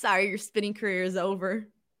 Sorry, your spinning career is over.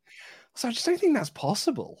 So I just don't think that's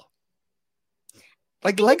possible.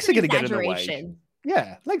 Like legs are going to get in the way.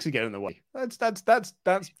 Yeah, legs are getting in the way. That's.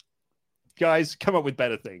 Guys, come up with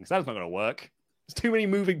better things. That's not going to work. There's too many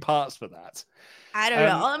moving parts for that. I don't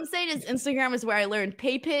know. All I'm saying is Instagram is where I learned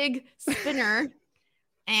pay pig, spinner,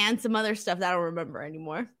 and some other stuff that I don't remember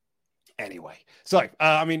anymore. Anyway, so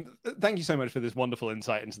I mean, thank you so much for this wonderful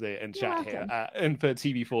insight into the chat here and for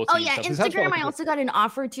TV14. Oh yeah, stuff. Instagram. I also got an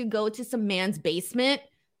offer to go to some man's basement.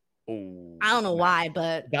 Oh, I don't know why,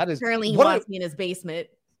 but apparently he wants me in his basement.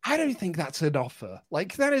 I don't think that's an offer.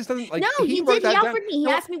 Like that is like no, he did. He offered me. He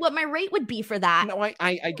asked me what my rate would be for that. No,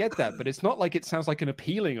 I get that, but it's not like it sounds like an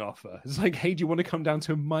appealing offer. It's like, hey, do you want to come down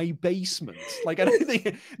to my basement? Like I don't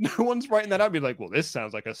think no one's writing that out. Be like, well, this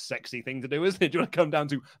sounds like a sexy thing to do, isn't it? Do you want to come down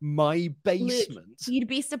to my basement? You'd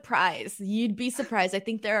be surprised. You'd be surprised. I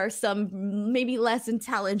think there are some maybe less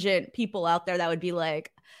intelligent people out there that would be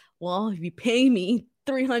like, well, if you pay me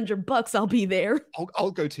 $300, I'll be there. I'll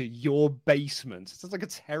go to your basement. It sounds like a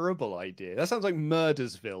terrible idea. That sounds like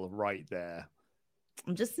Murdersville right there.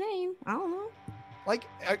 I'm just saying. I don't know. Like,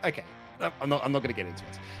 okay, I'm not going to get into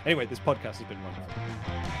it. Anyway, this podcast has been run out.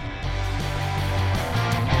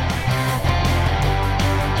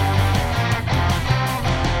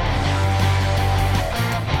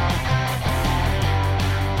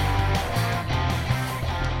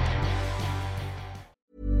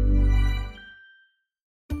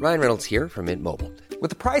 Ryan Reynolds here from Mint Mobile. With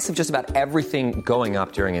the price of just about everything going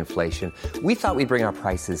up during inflation, we thought we'd bring our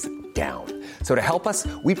prices down. So to help us,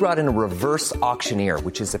 we brought in a reverse auctioneer,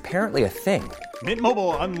 which is apparently a thing. Mint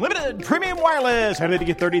Mobile Unlimited Premium Wireless. How to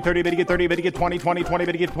get 30, 30, bit to get 30, bit to get 20, 20, 20,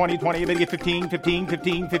 bit to get 20, 20, bit to get 15, 15,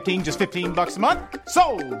 15, 15, just $15 a month?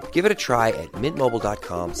 Sold! Give it a try at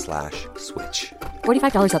mintmobile.com/switch.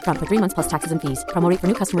 $45 up front for 3 months plus taxes and fees. Promo rate for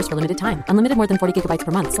new customers for limited time. Unlimited more than 40 gigabytes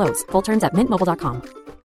per month. Slows full terms at mintmobile.com.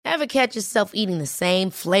 Ever catch yourself eating the same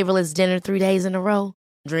flavorless dinner 3 days in a row?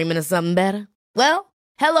 Dreaming of something better? Well,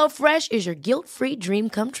 HelloFresh is your guilt-free dream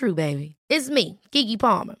come true, baby. It's me, Keke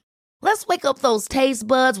Palmer. Let's wake up those taste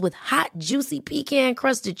buds with hot, juicy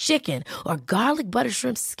pecan-crusted chicken or garlic butter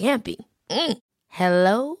shrimp scampi.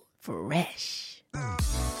 Hello Fresh.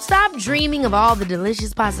 Stop dreaming of all the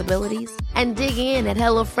delicious possibilities and dig in at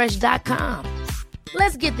HelloFresh.com.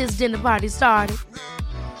 Let's get this dinner party started.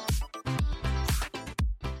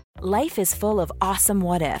 Life is full of awesome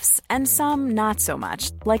what-ifs, and some not so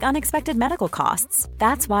much, like unexpected medical costs.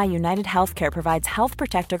 That's why United Healthcare provides Health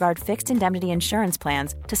Protector Guard fixed indemnity insurance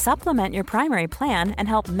plans to supplement your primary plan and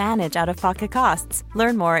help manage out-of-pocket costs.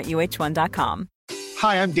 Learn more at uh1.com.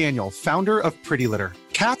 Hi, I'm Daniel, founder of Pretty Litter.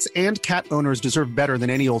 Cats and cat owners deserve better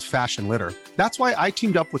than any old-fashioned litter. That's why I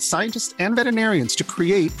teamed up with scientists and veterinarians to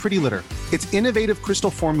create Pretty Litter. Its innovative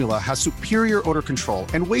crystal formula has superior odor control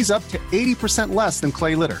and weighs up to 80% less than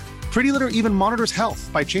clay litter. Pretty Litter even monitors health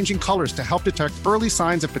by changing colors to help detect early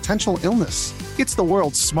signs of potential illness. It's the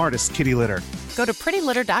world's smartest kitty litter. Go to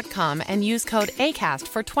prettylitter.com and use code ACAST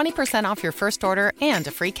for 20% off your first order and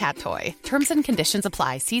a free cat toy. Terms and conditions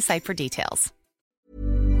apply. See site for details.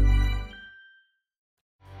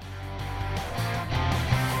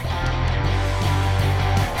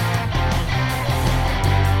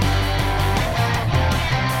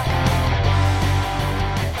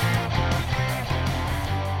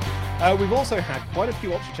 We've also had quite a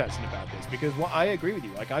few Ultra Chats in about this because I agree with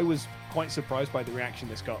you. Like, I was quite surprised by the reaction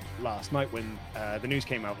this got last night when the news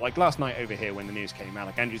came out. Like, last night over here when the news came out,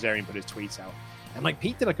 like, Andrew Zarian put his tweets out. And, like,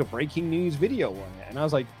 Pete did, like, a breaking news video on it. And I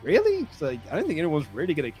was like, really? It's like, I don't think anyone's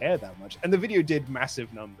really going to care that much. And the video did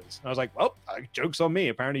massive numbers. And I was like, well, joke's on me.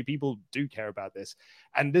 Apparently people do care about this.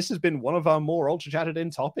 And this has been one of our more Ultra Chatted in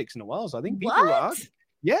topics in a while. So I think people are,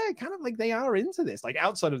 kind of like they are into this. Like,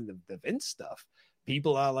 outside of the Vince stuff,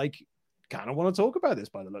 people are, like, kind of want to talk about this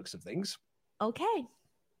by the looks of things. Okay.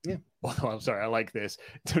 Yeah. Although, I'm sorry, I like this.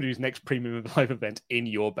 WWE's next premium live event in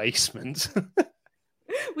your basement.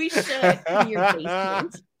 We should in your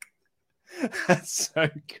basement. That's so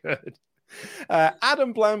good.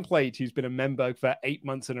 Adam Blandplate, who's been a member for 8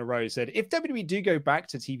 months in a row, said, if WWE do go back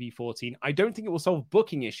to TV14, I don't think it will solve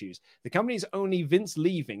booking issues. The company's only Vince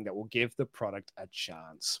leaving that will give the product a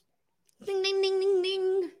chance. Ding, ding, ding, ding,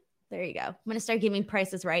 ding. There you go. I'm going to start giving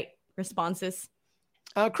Prices Right responses.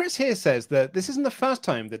 Chris here says that this isn't the first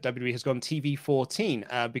time that WWE has gone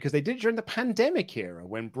TV14 because they did it during the pandemic era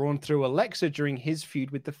when Braun threw Alexa during his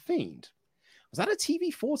feud with The Fiend. Was that a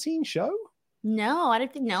TV14 show? No, I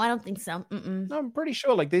don't think so. No, I'm pretty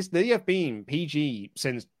sure. Like they have been PG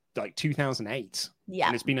since like 2008. Yeah,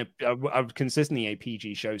 and it's been a consistently a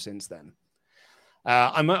PG show since then.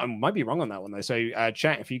 I might be wrong on that one though. So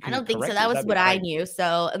chat if you can. I don't think so. That was what I knew.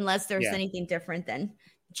 So unless there's anything different, then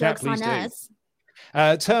jokes on us.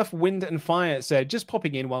 Turf, Wind and Fire said, just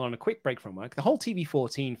popping in while on a quick break from work, the whole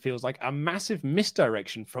TV14 feels like a massive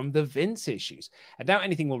misdirection from the Vince issues. I doubt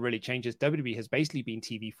anything will really change as WWE has basically been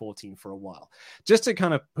TV14 for a while. Just to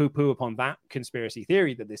kind of poo-poo upon that conspiracy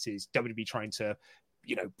theory that this is WWE trying to,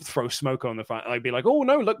 throw smoke on the fire. I'd be like, oh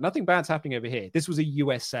no, look, nothing bad's happening over here. This was a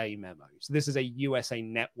USA memo. So this is a USA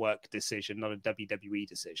Network decision, not a WWE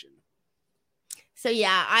decision. So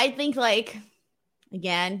yeah, I think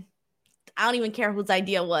again, I don't even care whose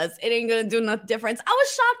idea was. It ain't going to do enough difference. I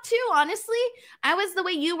was shocked too, honestly. I was the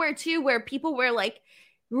way you were too, where people were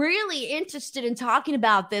really interested in talking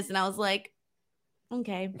about this. And I was like,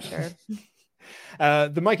 okay, sure.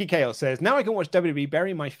 The Mikey Chaos says, now I can watch WWE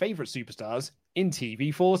bury my favorite superstars in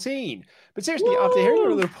TV14. But seriously, after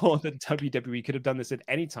hearing the report that WWE could have done this at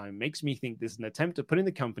any time makes me think this is an attempt at putting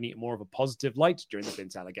the company in more of a positive light during the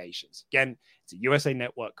Vince allegations. Again, it's a USA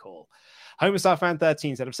Network call. Homestar Fan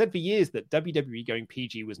 13 said, I've said for years that WWE going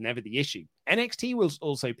PG was never the issue. NXT was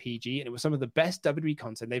also PG, and it was some of the best WWE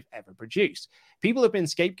content they've ever produced. People have been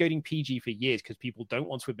scapegoating PG for years because people don't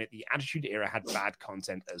want to admit the Attitude Era had bad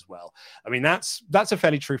content as well. I mean, that's a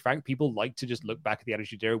fairly true fact. People like to just look back at the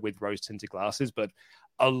Attitude Era with rose-tinted glasses, but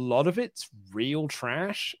a lot of it's real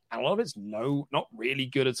trash, and a lot of it's not really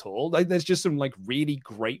good at all. There's just some really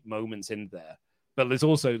great moments in there, but there's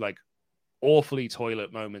also awfully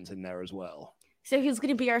toilet moments in there as well. So who's going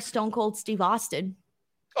to be our Stone Cold Steve Austin?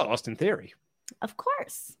 Oh, Austin Theory. Of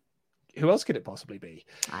course. Who else could it possibly be?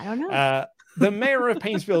 I don't know. The mayor of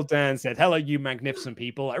Painesville, Dan, said, hello, you magnificent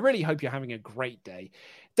people. I really hope you're having a great day.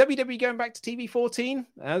 WWE going back to TV14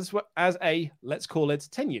 as a, let's call it,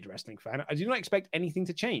 tenured wrestling fan. I do not expect anything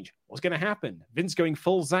to change. What's going to happen? Vince going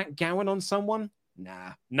full Zach Gowen on someone?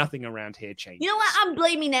 Nah, nothing around here changes. You know what? I'm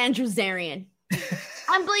blaming Andrew Zarian.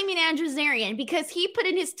 I'm blaming Andrew Zarian because he put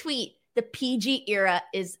in his tweet, the PG era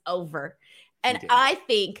is over. And I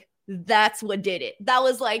think that's what did it. That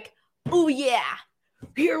was oh yeah,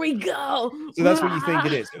 here we go. So that's what you think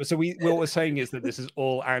it is. So what we're saying is that this is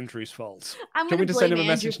all Andrew's fault. Can we just send him a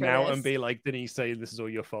message now and be like, Denise saying this is all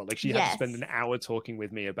your fault? She had to spend an hour talking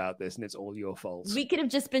with me about this and it's all your fault. We could have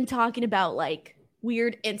just been talking about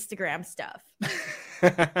weird Instagram stuff.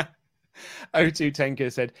 O2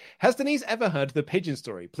 Tenka said, has Denise ever heard the pigeon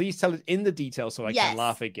story? Please tell it in the detail so I can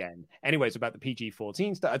laugh again. Anyways, about the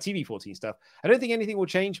PG-14 stuff, TV-14 stuff, I don't think anything will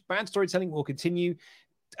change. Bad storytelling will continue.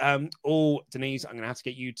 Denise, I'm going to have to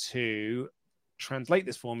get you to translate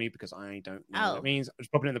this for me because I don't know what it means. I'm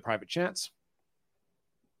just popping in the private chats.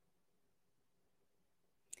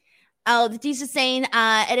 Oh, the teacher's saying,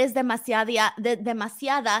 eres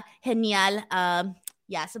demasiada genial.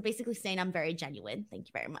 Yeah, so basically saying I'm very genuine. Thank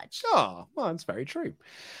you very much. Oh, well, that's very true.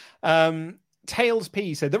 Tails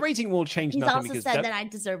P said, the rating will change He's nothing. He's also said that I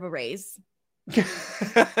deserve a raise. Wow,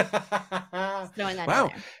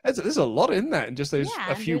 there's a lot in that, and just those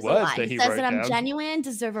a few words that he says wrote that I'm down. genuine,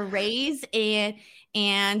 deserve a raise, and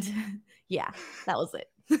yeah, that was it.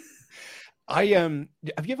 Have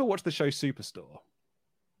you ever watched the show Superstore?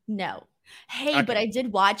 No. Hey, okay. But I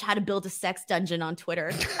did watch How to Build a Sex Dungeon on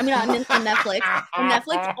Twitter. I mean, on Netflix. On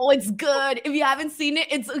Netflix, oh, it's good. If you haven't seen it,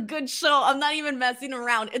 it's a good show. I'm not even messing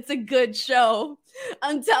around. It's a good show.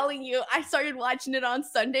 I'm telling you. I started watching it on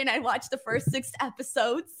Sunday, and I watched the first 6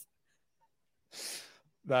 episodes.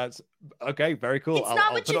 That's okay. Very cool. It's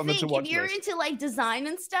not what you think. If you're into like design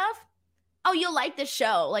and stuff, oh, you'll like this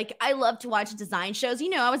show. Like, I love to watch design shows. You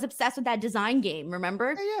know, I was obsessed with that design game,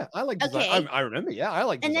 remember? Yeah, I like design. Okay. I remember. Yeah, I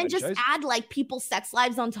like design. And then just shows. add like people's sex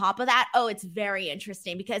lives on top of that. Oh, it's very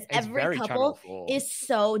interesting because every couple is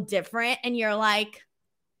so different. And you're like,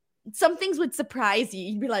 some things would surprise you.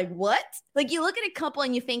 You'd be like, what? Like, you look at a couple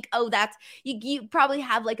and you think, oh, that's, you probably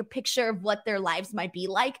have like a picture of what their lives might be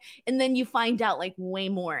like. And then you find out like way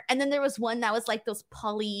more. And then there was one that was like those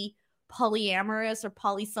polyamorous or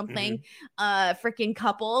poly something freaking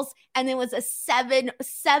couples, and it was a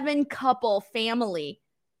seven couple family.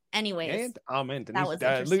 Anyways, that was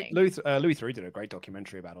interesting. Louis Theroux did a great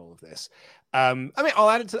documentary about all of this. I mean, I'll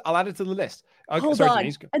add it to the list. Hold on.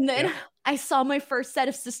 Denise, and then I saw my first set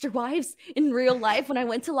of Sister Wives in real life when I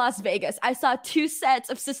went to Las Vegas. I saw 2 sets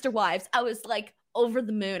of Sister Wives. I was like over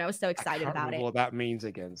the moon. I was so excited about it. What that means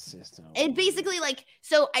against Sister. It basically like,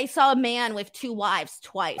 so I saw a man with 2 wives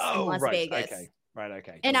twice in Las Vegas.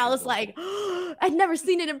 Okay. And I was like, oh, I'd never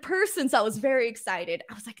seen it in person, so I was very excited.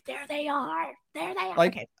 I was like, there they are.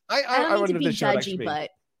 Like, okay. I don't mean to be judgy,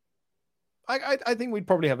 but I think we'd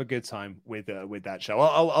probably have a good time with that show.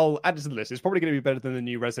 I'll add it to the list. It's probably going to be better than the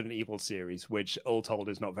new Resident Evil series, which all told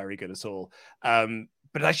is not very good at all.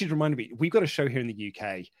 But it actually reminded me, we've got a show here in the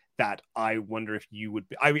UK that I wonder if you would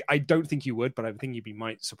be. I don't think you would, but I think you'd be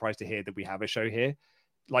surprised to hear that we have a show here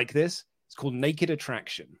like this. It's called Naked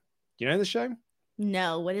Attraction. Do you know the show?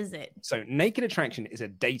 No, what is it? So Naked Attraction is a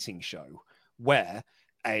dating show where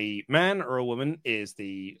a man or a woman is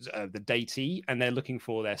the datee and they're looking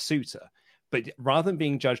for their suitor. But rather than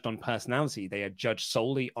being judged on personality, they are judged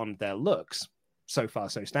solely on their looks. So far,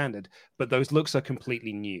 so standard. But those looks are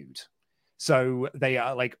completely nude. So they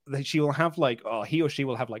are like, she will have like, he or she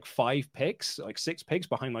will have like 5 picks, like 6 picks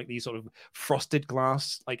behind like these sort of frosted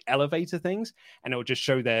glass, like elevator things. And it will just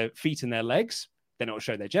show their feet and their legs. Then it will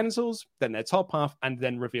show their genitals, then their top half, and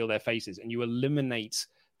then reveal their faces. And you eliminate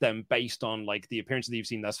them based on like the appearances that you've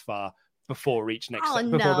seen thus far before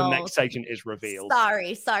the next section is revealed.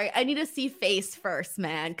 Sorry. I need to see face first,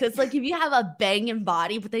 man. Because like if you have a banging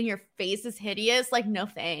body, but then your face is hideous, like no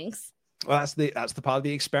thanks. Well, that's the part of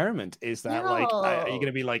the experiment. Is that like, are you going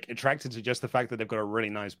to be like attracted to just the fact that they've got a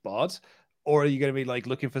really nice bod, or are you going to be like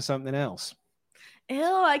looking for something else? Ew,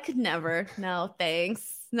 I could never. No,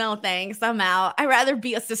 thanks. I'm out. I'd rather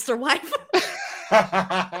be a sister wife.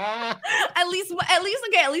 at least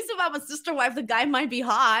if I'm a sister wife, the guy might be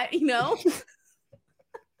hot, you know?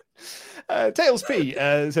 Tails P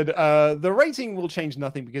said, the rating will change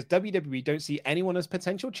nothing because WWE don't see anyone as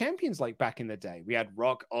potential champions like back in the day. We had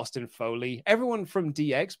Rock, Austin, Foley, everyone from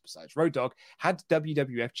DX, besides Road Dogg, had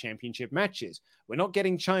WWF championship matches. We're not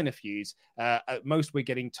getting China feuds. At most, we're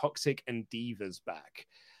getting Toxic and Divas back.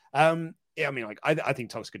 Yeah, I mean, like, I think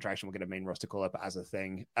Toxic Attraction will get a main roster call up as a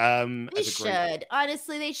thing. They should.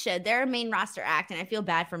 Honestly, they should. They're a main roster act, and I feel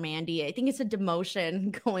bad for Mandy. I think it's a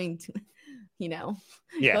demotion going to,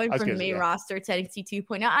 going from main roster to NXT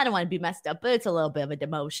 2.0. I don't want to be messed up, but it's a little bit of a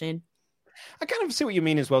demotion. I kind of see what you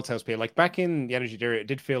mean as well, Tails P. Like back in the Energy era, it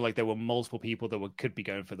did feel like there were multiple people that could be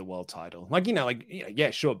going for the world title. Like,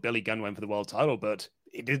 yeah, sure, Billy Gunn went for the world title, but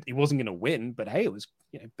he wasn't going to win. But hey, it was,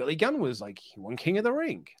 Billy Gunn was like, he won King of the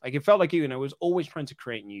Ring. Like it felt like he, was always trying to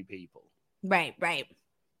create new people. Right.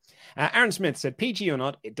 Aaron Smith said, PG or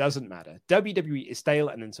not, it doesn't matter. WWE is stale,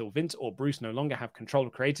 and until Vince or Bruce no longer have control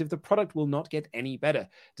of creative, the product will not get any better.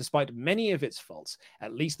 Despite many of its faults,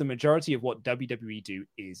 at least the majority of what WWE do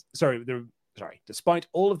is... Despite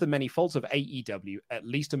all of the many faults of AEW, at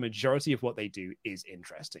least a majority of what they do is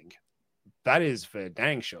interesting. That is for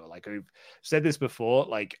dang sure. Like I've said this before,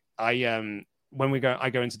 like I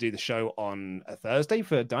go in to do the show on a Thursday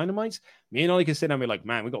for Dynamite. Me and Ollie can sit down and be like,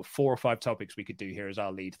 man, we've got 4 or 5 topics we could do here as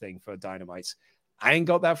our lead thing for Dynamite. I ain't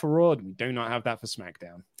got that for Raw. We do not have that for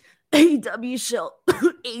SmackDown. AEW show.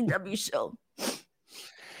 AEW show.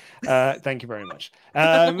 Thank you very much.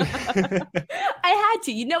 I had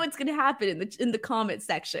to. It's going to happen in the comment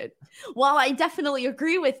section. While I definitely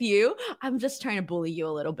agree with you, I'm just trying to bully you a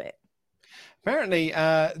little bit. Apparently,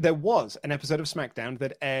 there was an episode of SmackDown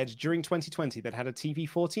that aired during 2020 that had a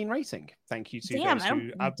TV-14 rating. Thank you to those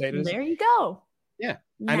who updated us. There you go. Yeah.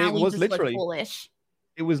 Now and it was literally foolish.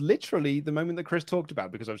 It was literally the moment that Chris talked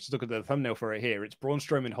about, because I was just looking at the thumbnail for it here. It's Braun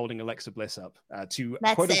Strowman holding Alexa Bliss up to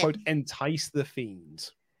quote-unquote entice the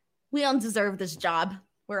Fiend. We don't deserve this job.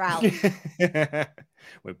 We're out.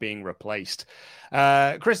 We're being replaced.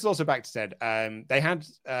 Chris is also back to said they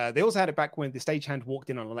also had it back when the stagehand walked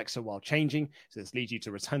in on Alexa while changing. So this leads you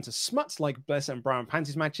to return to smuts like Bliss and Brown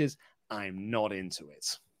Panties matches. I'm not into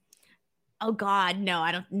it. Oh God, no,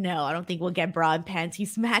 I don't think we'll get bra and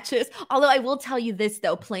panties matches. Although I will tell you this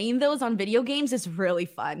though, playing those on video games is really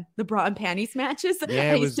fun. The bra and panties matches.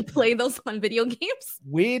 Yeah, I used to play those on video games.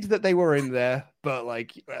 Weird that they were in there, but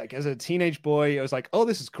like as a teenage boy, I was like, oh,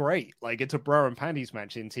 this is great. Like it's a bra and panties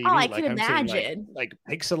match in TV. Oh, I like, can I'm seeing, imagine. like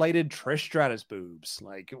pixelated Trish Stratus boobs.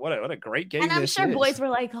 Like what a great game. And I'm this sure is. boys were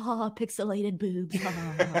like, oh, pixelated boobs.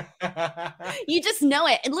 Oh. You just know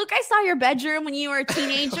it. And Luke, I saw your bedroom when you were a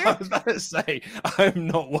teenager. I was about to say, I'm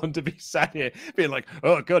not one to be sat here being like,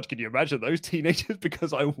 oh God, can you imagine those teenagers?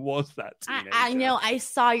 Because I was that teenager. I know. I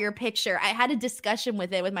saw your picture. I had a discussion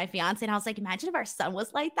with my fiance, and I was like, imagine if our son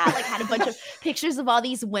was like that, like had a bunch of pictures of all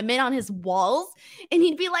these women on his walls, and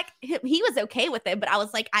he'd be like, he was okay with it, but I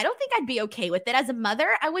was like, I don't think I'd be okay with it. As a mother,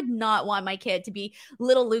 I would not want my kid to be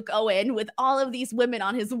little Luke Owen with all of these women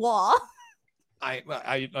on his wall. I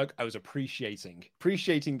was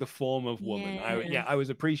appreciating the form of woman. Yeah. I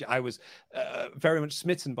was very much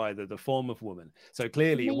smitten by the form of woman. So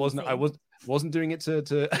clearly Amazing. I wasn't doing it to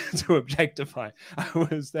to objectify. I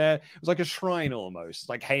was there. It was like a shrine almost.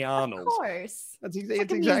 Like, hey Arnold. Of course. It's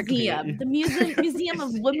like exactly museum. it. The museum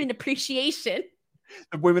of women appreciation.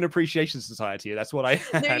 The Women Appreciation Society. That's what I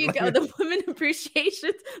had. There you go. The women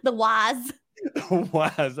appreciation. The WAS.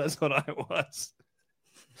 WAS. That's what I was.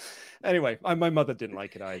 Anyway, my mother didn't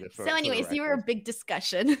like it either. So anyways, you were a big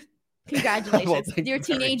discussion. Congratulations. Your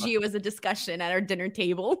teenage you was a discussion at our dinner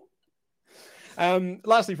table.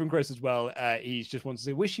 Lastly from Chris as well, he just wants to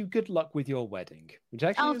say, wish you good luck with your wedding. Which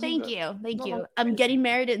actually thank you. I'm getting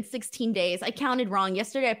married in 16 days. I counted wrong.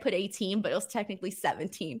 Yesterday I put 18, but it was technically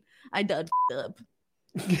 17. I done up.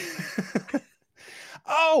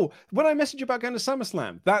 Oh, when I messaged you about going to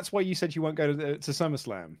SummerSlam, that's why you said you won't go to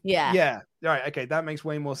SummerSlam. Yeah. All right. Okay. That makes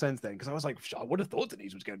way more sense then. Because I was like, I would have thought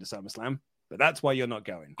Denise was going to SummerSlam, but that's why you're not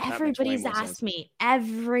going. Everybody's asked me.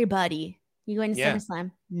 Everybody. You going to SummerSlam?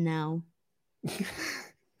 No.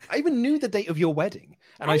 I even knew the date of your wedding,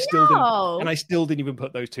 and I still didn't even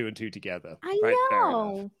put those two and two together. I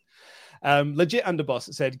know. Legit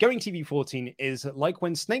Underboss said, going TV 14 is like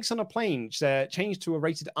when Snakes on a Plane changed to a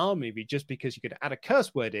rated R movie just because you could add a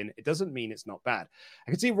curse word in. It doesn't mean it's not bad.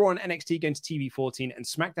 I can see Raw and NXT going to TV 14 and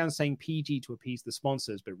SmackDown saying PG to appease the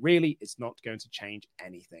sponsors, but really it's not going to change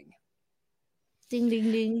anything. Ding,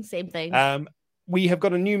 ding, ding. Same thing. We have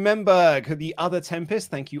got a new member, the Other Tempest.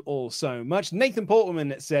 Thank you all so much. Nathan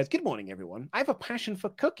Portman says, good morning, everyone. I have a passion for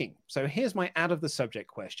cooking. So here's my out of the subject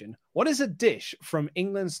question. What is a dish from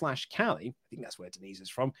England/Cali, I think that's where Denise is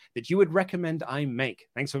from, that you would recommend I make?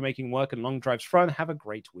 Thanks for making work and long drives fun. Have a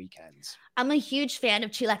great weekend. I'm a huge fan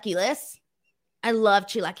of chilaquiles. I love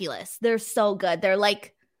chilaquiles. They're so good. They're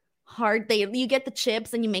like hard. You get the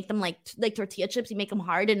chips and you make them like tortilla chips. You make them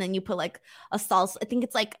hard and then you put like a sauce. I think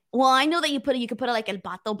it's like, well, I know that you could put it like el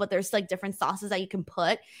pato, but there's like different sauces that you can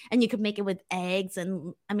put, and you can make it with eggs.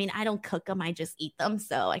 And I mean, I don't cook them, I just eat them.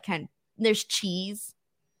 So I can. There's cheese.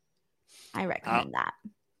 I recommend that.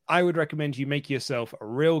 I would recommend you make yourself a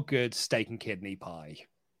real good steak and kidney pie.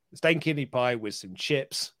 Steak and kidney pie with some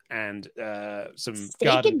chips and some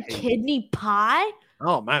steak and kidney pie.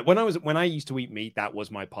 Oh man, when I used to eat meat, that was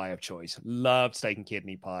my pie of choice. Loved steak and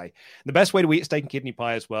kidney pie. The best way to eat steak and kidney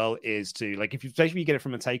pie as well is to, like, especially if you get it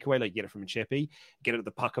from a takeaway, like you get it from a chippy, get it at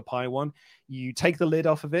the pucker pie one. You take the lid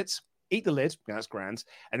off of it, eat the lid, that's grand,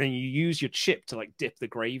 and then you use your chip to like dip the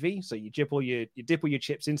gravy. So you dip all your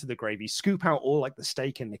chips into the gravy, scoop out all like the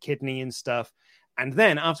steak and the kidney and stuff. And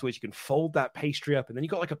then afterwards, you can fold that pastry up, and then you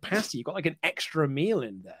got like a pasty. You got like an extra meal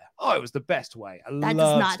in there. Oh, it was the best way. That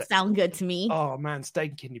does not sound good to me. Oh man, steak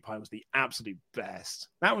and kidney pie was the absolute best.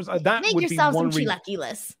 That Make would yourself be one some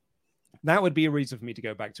chilaquiles. That would be a reason for me to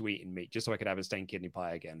go back to eating meat, just so I could have a steak and kidney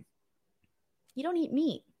pie again. You don't eat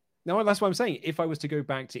meat. No, that's what I'm saying. If I was to go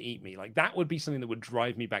back to eat meat, like that would be something that would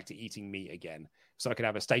drive me back to eating meat again, so I could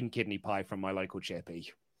have a steak and kidney pie from my local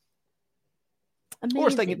chippy.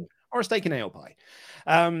 Amazing. Or a steak and ale pie.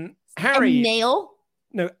 Harry. A nail?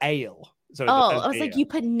 No, ale. So I was like, you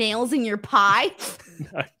put nails in your pie?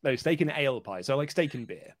 No, steak and ale pie. So like steak and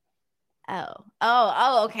beer.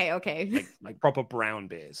 Oh, okay. Like proper brown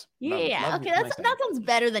beers. Yeah. Okay, that sounds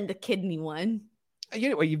better than the kidney one.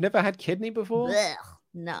 You've never had kidney before? Blech,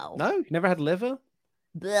 no. No? You never had liver?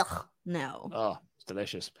 Blech, no. Oh, it's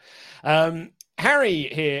delicious. Harry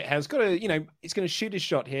here has got he's going to shoot his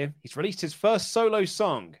shot here. He's released his first solo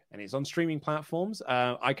song, and it's on streaming platforms.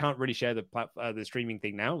 I can't really share the streaming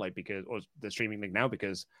thing now, or the streaming link now,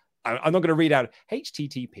 because I'm not going to read out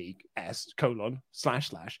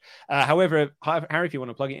HTTPS://. However, Harry, if you want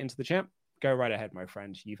to plug it into the chat, Go right ahead, my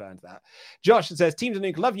friend. You've earned that. Josh says, Team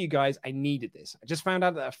Danuke, love you guys. I needed this. I just found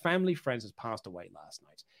out that a family friend has passed away last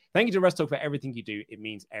night. Thank you to Rest Talk for everything you do. It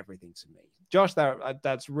means everything to me. Josh,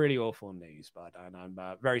 that's really awful news, but I'm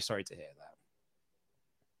very sorry to hear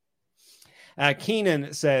that.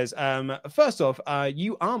 Keenan says, first off,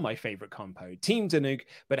 you are my favorite compo, Team Danuke,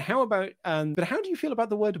 but how do you feel about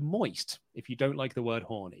the word moist if you don't like the word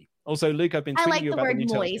horny? Also, Luke, I've been tweeting you about the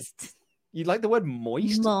new moist. You like the word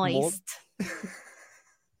moist? Moist.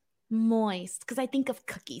 Moist, because I think of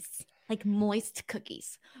cookies, like moist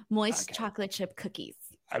cookies, moist chocolate chip cookies.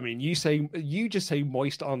 I mean, you just say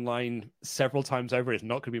moist online several times over is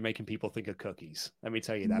not going to be making people think of cookies. Let me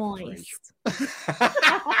tell you that. Moist.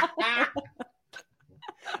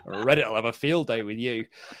 Reddit will have a field day with you.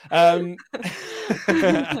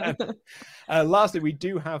 Lastly, we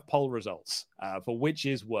do have poll results for which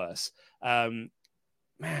is worse. Man,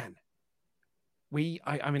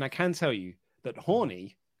 I can tell you that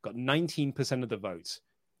Horny got 19% of the votes.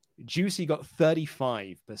 Juicy got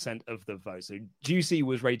 35% of the votes. So Juicy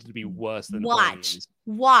was rated to be worse than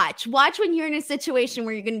Watch when you're in a situation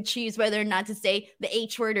where you're going to choose whether or not to say the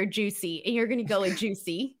H word or Juicy, and you're going to go with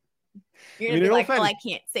Juicy. You're going to be like, oh, I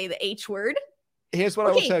can't say the H word. Here's what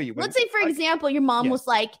I will tell you. Let's say, for example, your mom was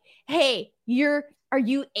like, hey, are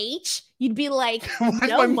you H? You'd be like,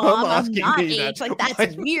 no, mom, I'm not H. Like,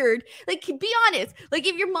 that's weird. Like, be honest. Like,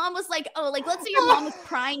 if your mom was like, oh, like, let's say your mom was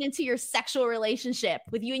prying into your sexual relationship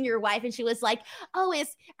with you and your wife, and she was like, oh,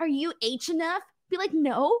 are you H enough? Be like,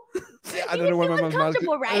 no. Yeah, I don't know why my mom's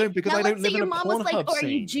comfortable, right? Because now, I don't let's say live your in a mom was like, Pornhub oh, are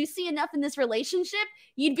you juicy enough in this relationship?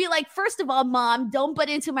 You'd be like, first of all, mom, don't butt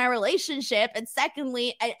into my relationship. And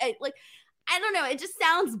secondly, I don't know. It just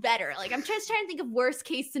sounds better. Like, I'm just trying to think of worst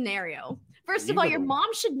case scenario. First of all, your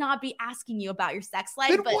mom should not be asking you about your sex life.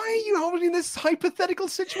 Then why are you holding this hypothetical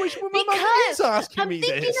situation where my mom is asking me this?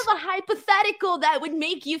 I'm thinking of a hypothetical that would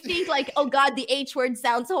make you think like, oh God, the H word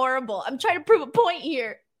sounds horrible. I'm trying to prove a point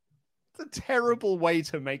here. It's a terrible way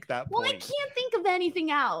to make that point. Well, I can't think of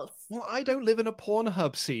anything else. Well, I don't live in a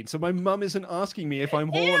Pornhub scene, so my mum isn't asking me if I'm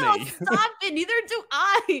horny. Ew, stop it. Neither do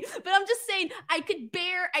I. But I'm just saying, I could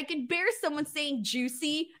bear someone saying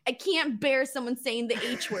juicy. I can't bear someone saying the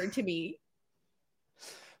H word to me.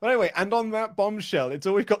 But anyway, and on that bombshell, it's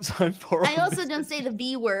all we've got time for. I also don't say the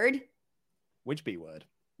V word. Which B word?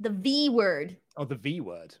 The V word. Oh, the V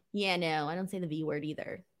word. Yeah, no, I don't say the V word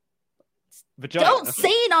either. Vagina. Don't say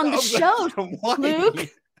it on the show, Luke.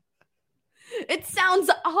 It sounds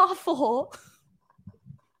awful.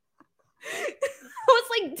 I was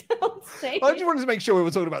like, don't say it. I just wanted to make sure we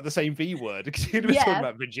were talking about the same V word because you'd be talking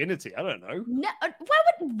about virginity. I don't know. No,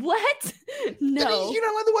 what? No. You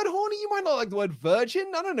don't like the word horny? You might not like the word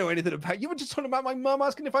virgin. I don't know anything about you. Were just talking about my mum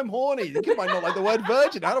asking if I'm horny. You might not like the word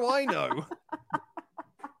virgin. How do I know?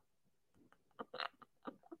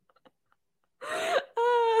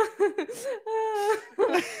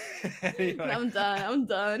 Anyway, I'm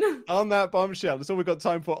done. On that bombshell, that's all we've got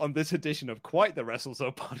time for on this edition of Quite the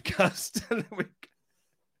WrestleZone podcast.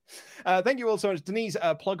 Thank you all so much. Denise,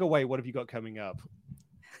 plug away. What have you got coming up?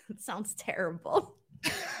 It sounds terrible.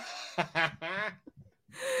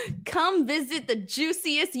 Come visit the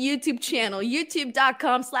juiciest YouTube channel,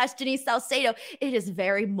 youtube.com/Denise Salcedo. It is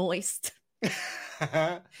very moist.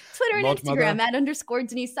 Twitter and Instagram @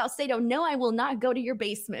 Denise Salcedo. No, I will not go to your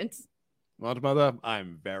basement. Mother,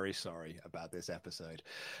 I'm very sorry about this episode.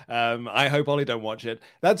 I hope Ollie don't watch it.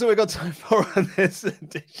 That's all we got time for on this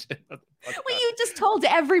edition of the podcast. Well, you just told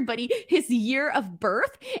everybody his year of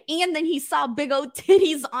birth, and then he saw big old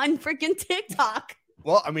titties on freaking TikTok.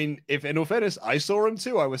 Well, I mean, if in all fairness, I saw him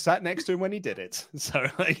too. I was sat next to him when he did it. So,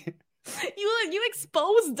 like, you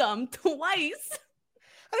exposed them twice.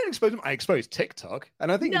 I didn't expose him. I exposed TikTok, and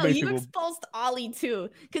I think you exposed Ollie too,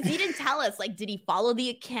 because he didn't tell us. Like, did he follow the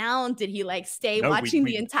account? Did he like stay watching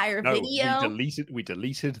the entire video? We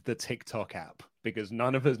deleted the TikTok app because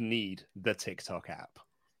none of us need the TikTok app.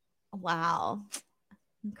 Wow.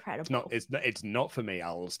 Incredible. It's not for me.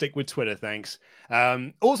 I'll stick with Twitter, thanks.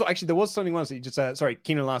 Also, actually, there was something else that you just sorry,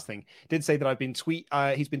 Keenan, last thing did say that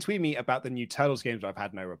he's been tweeting me about the new Turtles games, but I've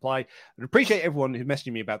had no reply. I appreciate everyone who's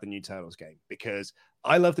messaging me about the new Turtles game because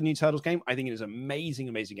I love the new Turtles game. I think it is an amazing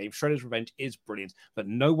game. Shredder's Revenge is brilliant, but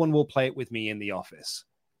no one will play it with me in the office.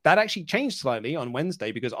 That actually changed slightly on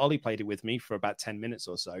Wednesday because Ollie played it with me for about 10 minutes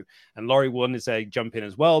or so, and Laurie wanted to say jump in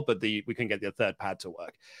as well, but we couldn't get the third pad to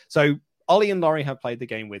work. So Ollie and Laurie have played the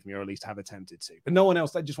game with me, or at least have attempted to. But no one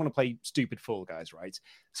else, they just want to play stupid Fall Guys, right?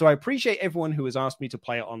 So I appreciate everyone who has asked me to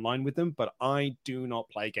play it online with them, but I do not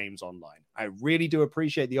play games online. I really do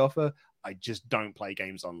appreciate the offer. I just don't play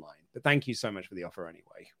games online. But thank you so much for the offer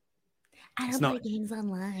anyway. I don't play games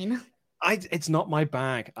online. It's not my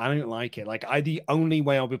bag. I don't like it. Like the only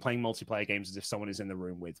way I'll be playing multiplayer games is if someone is in the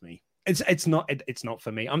room with me. It's not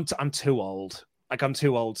for me. I'm too old. Like I'm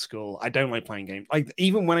too old school. I don't like playing games. Like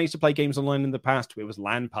even when I used to play games online in the past, it was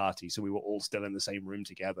LAN party, so we were all still in the same room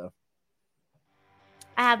together.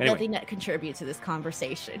 I have nothing to contribute to this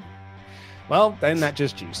conversation. Well, then that's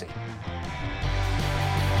just juicy.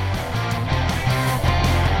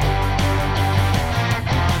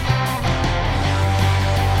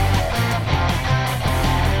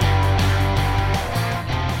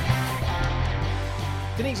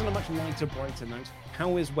 Denise, on a much lighter, brighter note,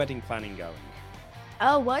 how is wedding planning going?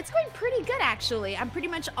 Oh, well, it's going pretty good, actually. I'm pretty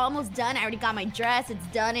much almost done. I already got my dress. It's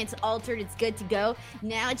done. It's altered. It's good to go.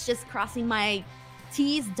 Now it's just crossing my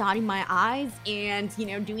T's, dotting my I's, and,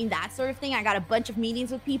 doing that sort of thing. I got a bunch of meetings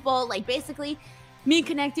with people, like basically me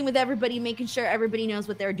connecting with everybody, making sure everybody knows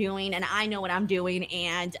what they're doing, and I know what I'm doing.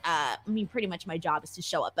 And pretty much my job is to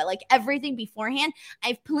show up. But like everything beforehand,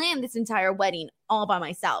 I've planned this entire wedding all by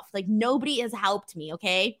myself. Like nobody has helped me,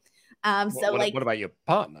 okay? What about your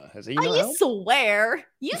partner? Has he? You swear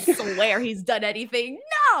he's done anything?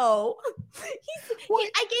 No,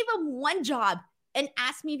 I gave him one job and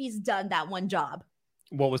asked me if he's done that one job.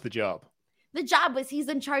 What was the job? The job was he's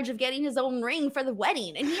in charge of getting his own ring for the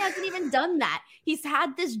wedding, and he hasn't even done that. He's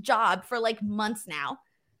had this job for like months now.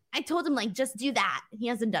 I told him like just do that. He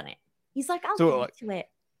hasn't done it. He's like, I'll get to it.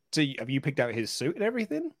 So have you picked out his suit and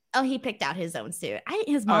everything? Oh, he picked out his own suit.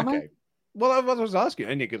 His mama. Okay. Well, I was asking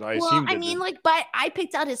Andy because I assumed. But I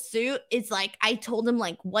picked out his suit. It's like I told him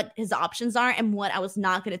like what his options are and what I was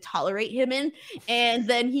not going to tolerate him in, and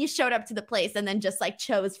then he showed up to the place and then just like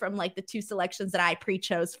chose from like the 2 selections that I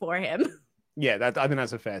pre-chose for him. Yeah, I think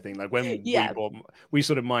that's a fair thing. Like when we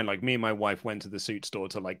sort of mind, like me and my wife went to the suit store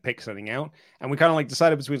to like pick something out, and we kind of like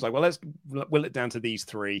decided between like, well, let's whittle it down to these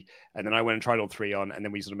 3, and then I went and tried all 3 on, and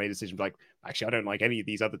then we sort of made a decision like, actually, I don't like any of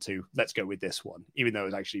these other 2. Let's go with this one, even though it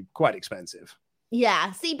was actually quite expensive.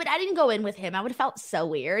 Yeah, see, but I didn't go in with him. I would have felt so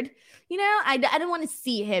weird. I don't want to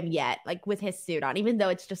see him yet, like with his suit on, even though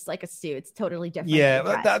it's just like a suit. It's totally different. Yeah,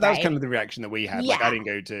 dress, that was kind of the reaction that we had. Yeah. Like I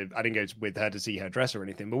didn't go with her to see her dress or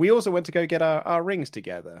anything, but we also went to go get our rings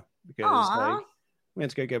together because we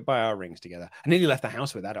went to go buy our rings together. I nearly left the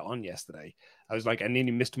house without it on yesterday. I was like, I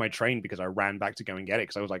nearly missed my train because I ran back to go and get it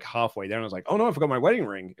because I was like halfway there and I was like, oh no, I forgot my wedding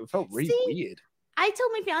ring. It felt really weird. I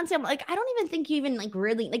told my fiance, I'm like, I don't even think you even like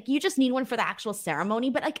really like you just need one for the actual ceremony.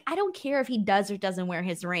 But like, I don't care if he does or doesn't wear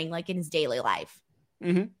his ring like in his daily life.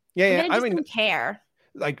 Mm-hmm. Yeah. I don't care.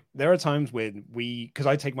 Like there are times when because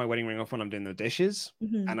I take my wedding ring off when I'm doing the dishes,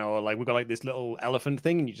 and I'll like we've got like this little elephant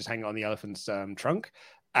thing, and you just hang it on the elephant's trunk.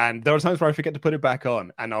 And there are times where I forget to put it back on,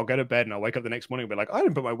 and I'll go to bed and I'll wake up the next morning and be like, I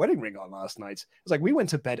didn't put my wedding ring on last night. It's like we went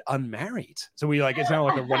to bed unmarried. So we like, it's now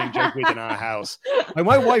like a running joke within our house. Like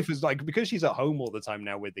my wife is like, because she's at home all the time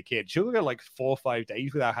now with the kid, she'll go like 4 or 5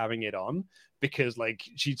 days without having it on because like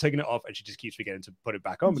she's taking it off and she just keeps forgetting to put it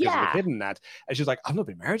back on because of the kid and that. And she's like, I've not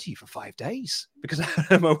been married to you for 5 days because I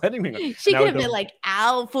have my wedding ring on. She could have been like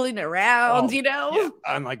out fooling around, Yeah.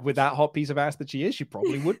 And like with that hot piece of ass that she is, she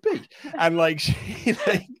probably would be. And like she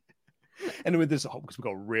like, and with this, because we've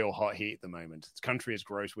got real hot heat at the moment. This country is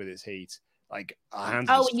gross with its heat. Like our hands.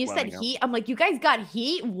 Oh, when you said heat, I'm like, you guys got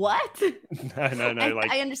heat? What? No.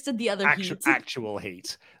 Like I understood the other heat. Actual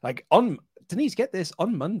heat. Like Denise, get this,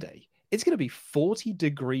 on Monday, it's going to be 40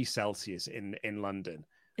 degrees Celsius in London.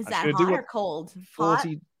 Is that hot or cold?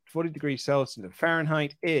 40 degrees Celsius.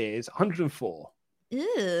 Fahrenheit is 104.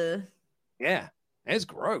 Ew. Yeah. It's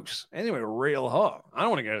gross. Anyway, real hot. I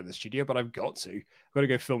don't want to go to the studio, but I've got to. I've got to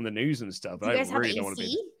go film the news and stuff. Do you guys have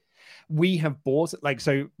AC? We have bought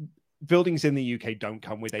so buildings in the UK don't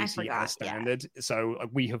come with AC as standard. Yeah. So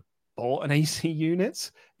we have bought an AC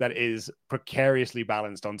unit that is precariously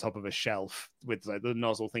balanced on top of a shelf with the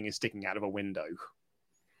nozzle thing is sticking out of a window.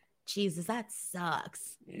 Jesus, that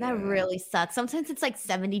sucks. Yeah. That really sucks. Sometimes it's like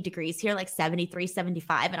 70 degrees here, like 73,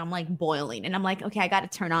 75, and I'm like boiling. And I'm like, okay, I got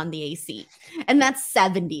to turn on the AC. And that's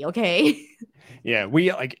 70, okay? Yeah,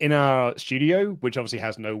 we like in our studio, which obviously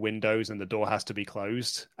has no windows and the door has to be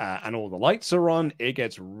closed and all the lights are on. It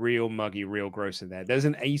gets real muggy, real gross in there. There's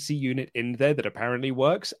an AC unit in there that apparently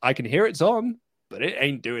works. I can hear it's on, but it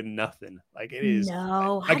ain't doing nothing. Like it is.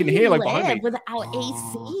 No, I can hear like behind me without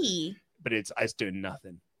AC. But it's doing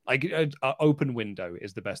nothing. Like an open window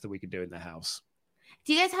is the best that we can do in the house.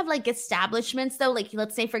 Do you guys have like establishments though? Like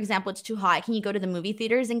let's say for example, it's too hot. Can you go to the movie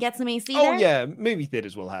theaters and get some AC there? Oh yeah, movie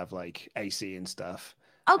theaters will have like AC and stuff.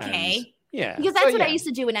 Okay. And, yeah. Because that's what I used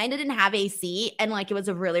to do when I didn't have AC and like it was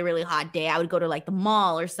a really, really hot day. I would go to like the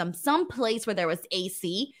mall or some place where there was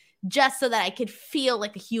AC just so that I could feel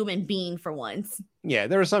like a human being for once. Yeah,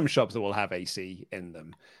 there are some shops that will have AC in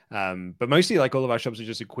them, but mostly like all of our shops are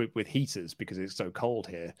just equipped with heaters because it's so cold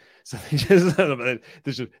here. So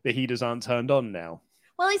the heaters aren't turned on now.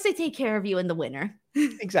 Well, at least they take care of you in the winter.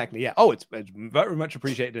 Exactly. Yeah. Oh, it's very much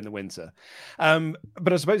appreciated in the winter.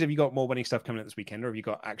 But I suppose, have you got more wedding stuff coming up this weekend, or have you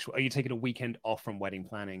got are you taking a weekend off from wedding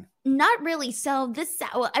planning? Not really. So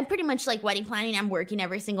I'm pretty much like wedding planning. I'm working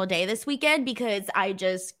every single day this weekend because I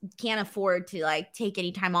just can't afford to like take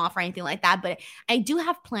any time off or anything like that. But I do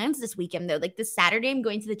have plans this weekend though. Like this Saturday, I'm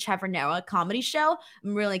going to the Trevor Noah comedy show.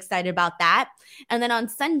 I'm really excited about that. And then on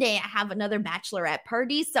Sunday, I have another bachelorette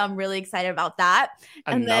party. So I'm really excited about that.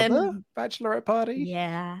 Another bachelorette party?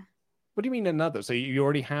 Yeah. What do you mean another? So you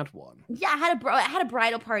already had one? Yeah, I had a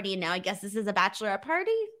bridal party, and now I guess this is a bachelorette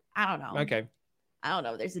party. I don't know. Okay. I don't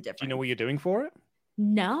know. There's a difference. Do you know what you're doing for it?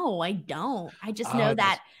 No, I don't. I just know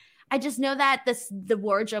that. I just know that the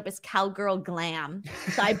wardrobe is cowgirl glam,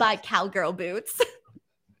 so I buy cowgirl boots.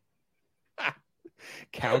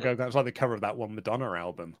 Cowgirl. That's like the cover of that one Madonna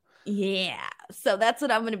album. Yeah. So that's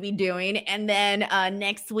what I'm going to be doing. And then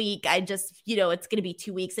next week, I just, it's going to be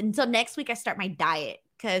 2 weeks. And so next week I start my diet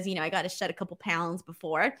because, I got to shed a couple pounds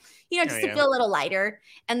before, just to feel a little lighter.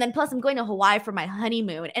 And then plus I'm going to Hawaii for my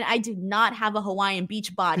honeymoon. And I do not have a Hawaiian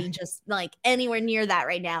beach body just like anywhere near that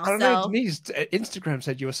right now. I don't know. Denise, Instagram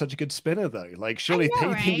said you were such a good spinner though. Like surely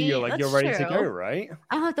they think you're ready to go, right?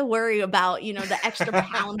 I don't have to worry about, the extra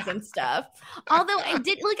pounds and stuff. Although I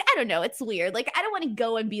did I don't know. It's weird. Like I don't want to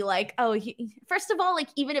go and be like, oh, first of all, like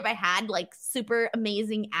even if I had like super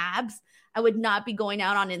amazing abs, I would not be going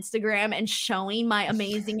out on Instagram and showing my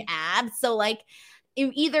amazing abs. So like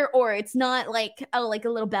either or, it's not like, oh, like a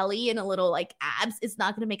little belly and a little like abs. It's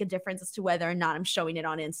not going to make a difference as to whether or not I'm showing it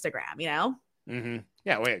on Instagram, Mm-hmm.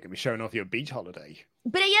 Yeah, well, you're going to be showing off your beach holiday.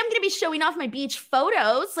 But I am going to be showing off my beach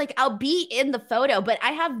photos. Like I'll be in the photo, but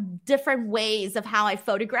I have different ways of how I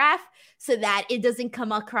photograph so that it doesn't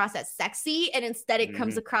come across as sexy. And instead it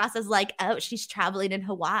comes across as like, oh, she's traveling in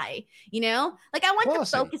Hawaii, Like I want the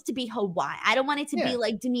focus to be Hawaii. I don't want it to be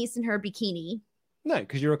like Denise in her bikini. No,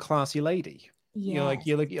 because you're a classy lady. Yes,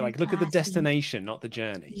 you're like look at the destination, not the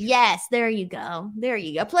journey. Yes, there you go.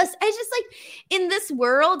 Plus, I just like in this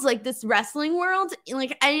world, like this wrestling world,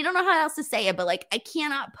 like I don't know how else to say it, but like I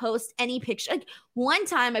cannot post any picture. Like one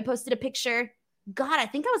time I posted a picture. God, I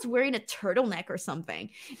think I was wearing a turtleneck or something,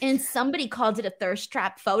 and somebody called it a thirst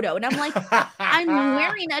trap photo, and I'm like, I'm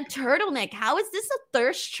wearing a turtleneck. How is this a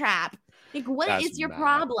thirst trap? Like, what is your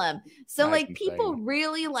problem? So, like, people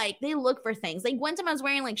really, like, they look for things. Like, one time I was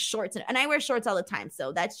wearing, like, shorts, and I wear shorts all the time,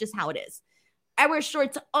 so that's just how it is. I wear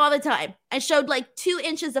shorts all the time. I showed, like, 2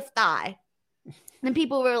 inches of thigh, and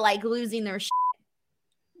people were, like, losing their shit.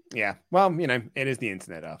 Yeah. Well, it is the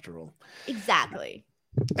internet after all. Exactly.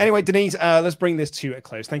 Anyway, Denise, let's bring this to a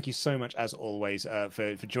close. Thank you so much, as always,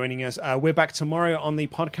 for joining us. We're back tomorrow on the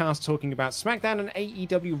podcast talking about SmackDown and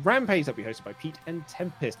AEW Rampage that will be hosted by Pete and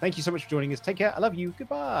Tempest. Thank you so much for joining us. Take care. I love you.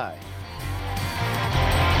 Goodbye.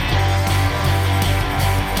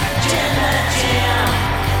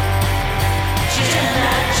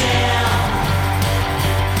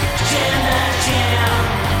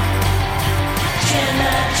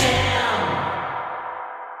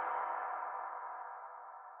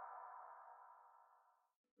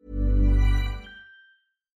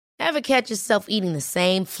 Ever catch yourself eating the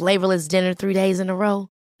same flavorless dinner 3 days in a row?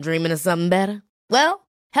 Dreaming of something better? Well,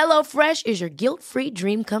 HelloFresh is your guilt-free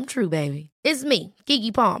dream come true, baby. It's me,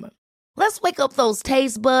 Keke Palmer. Let's wake up those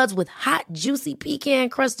taste buds with hot, juicy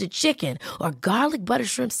pecan-crusted chicken or garlic butter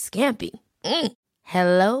shrimp scampi.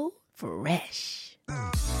 Hello Fresh.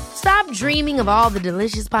 Stop dreaming of all the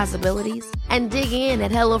delicious possibilities and dig in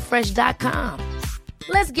at HelloFresh.com.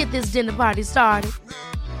 Let's get this dinner party started.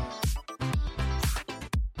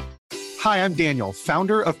 Hi, I'm Daniel,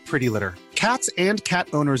 founder of Pretty Litter. Cats and cat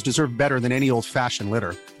owners deserve better than any old-fashioned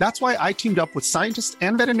litter. That's why I teamed up with scientists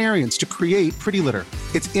and veterinarians to create Pretty Litter.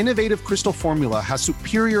 Its innovative crystal formula has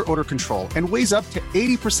superior odor control and weighs up to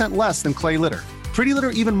 80% less than clay litter. Pretty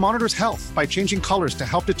Litter even monitors health by changing colors to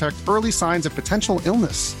help detect early signs of potential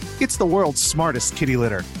illness. It's the world's smartest kitty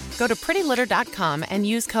litter. Go to prettylitter.com and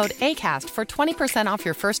use code ACAST for 20% off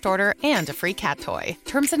your first order and a free cat toy.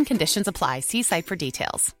 Terms and conditions apply. See site for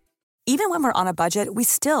details. Even when we're on a budget, we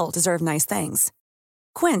still deserve nice things.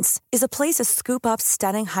 Quince is a place to scoop up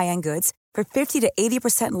stunning high-end goods for 50 to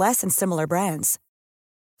 80% less than similar brands.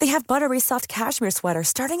 They have buttery soft cashmere sweaters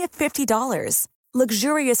starting at $50,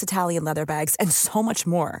 luxurious Italian leather bags, and so much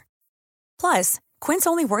more. Plus, Quince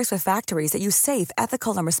only works with factories that use safe,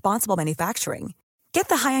 ethical, and responsible manufacturing. Get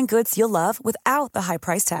the high-end goods you'll love without the high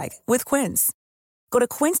price tag with Quince. Go to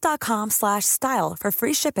quince.com/style for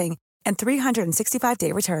free shipping and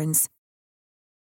 365-day returns.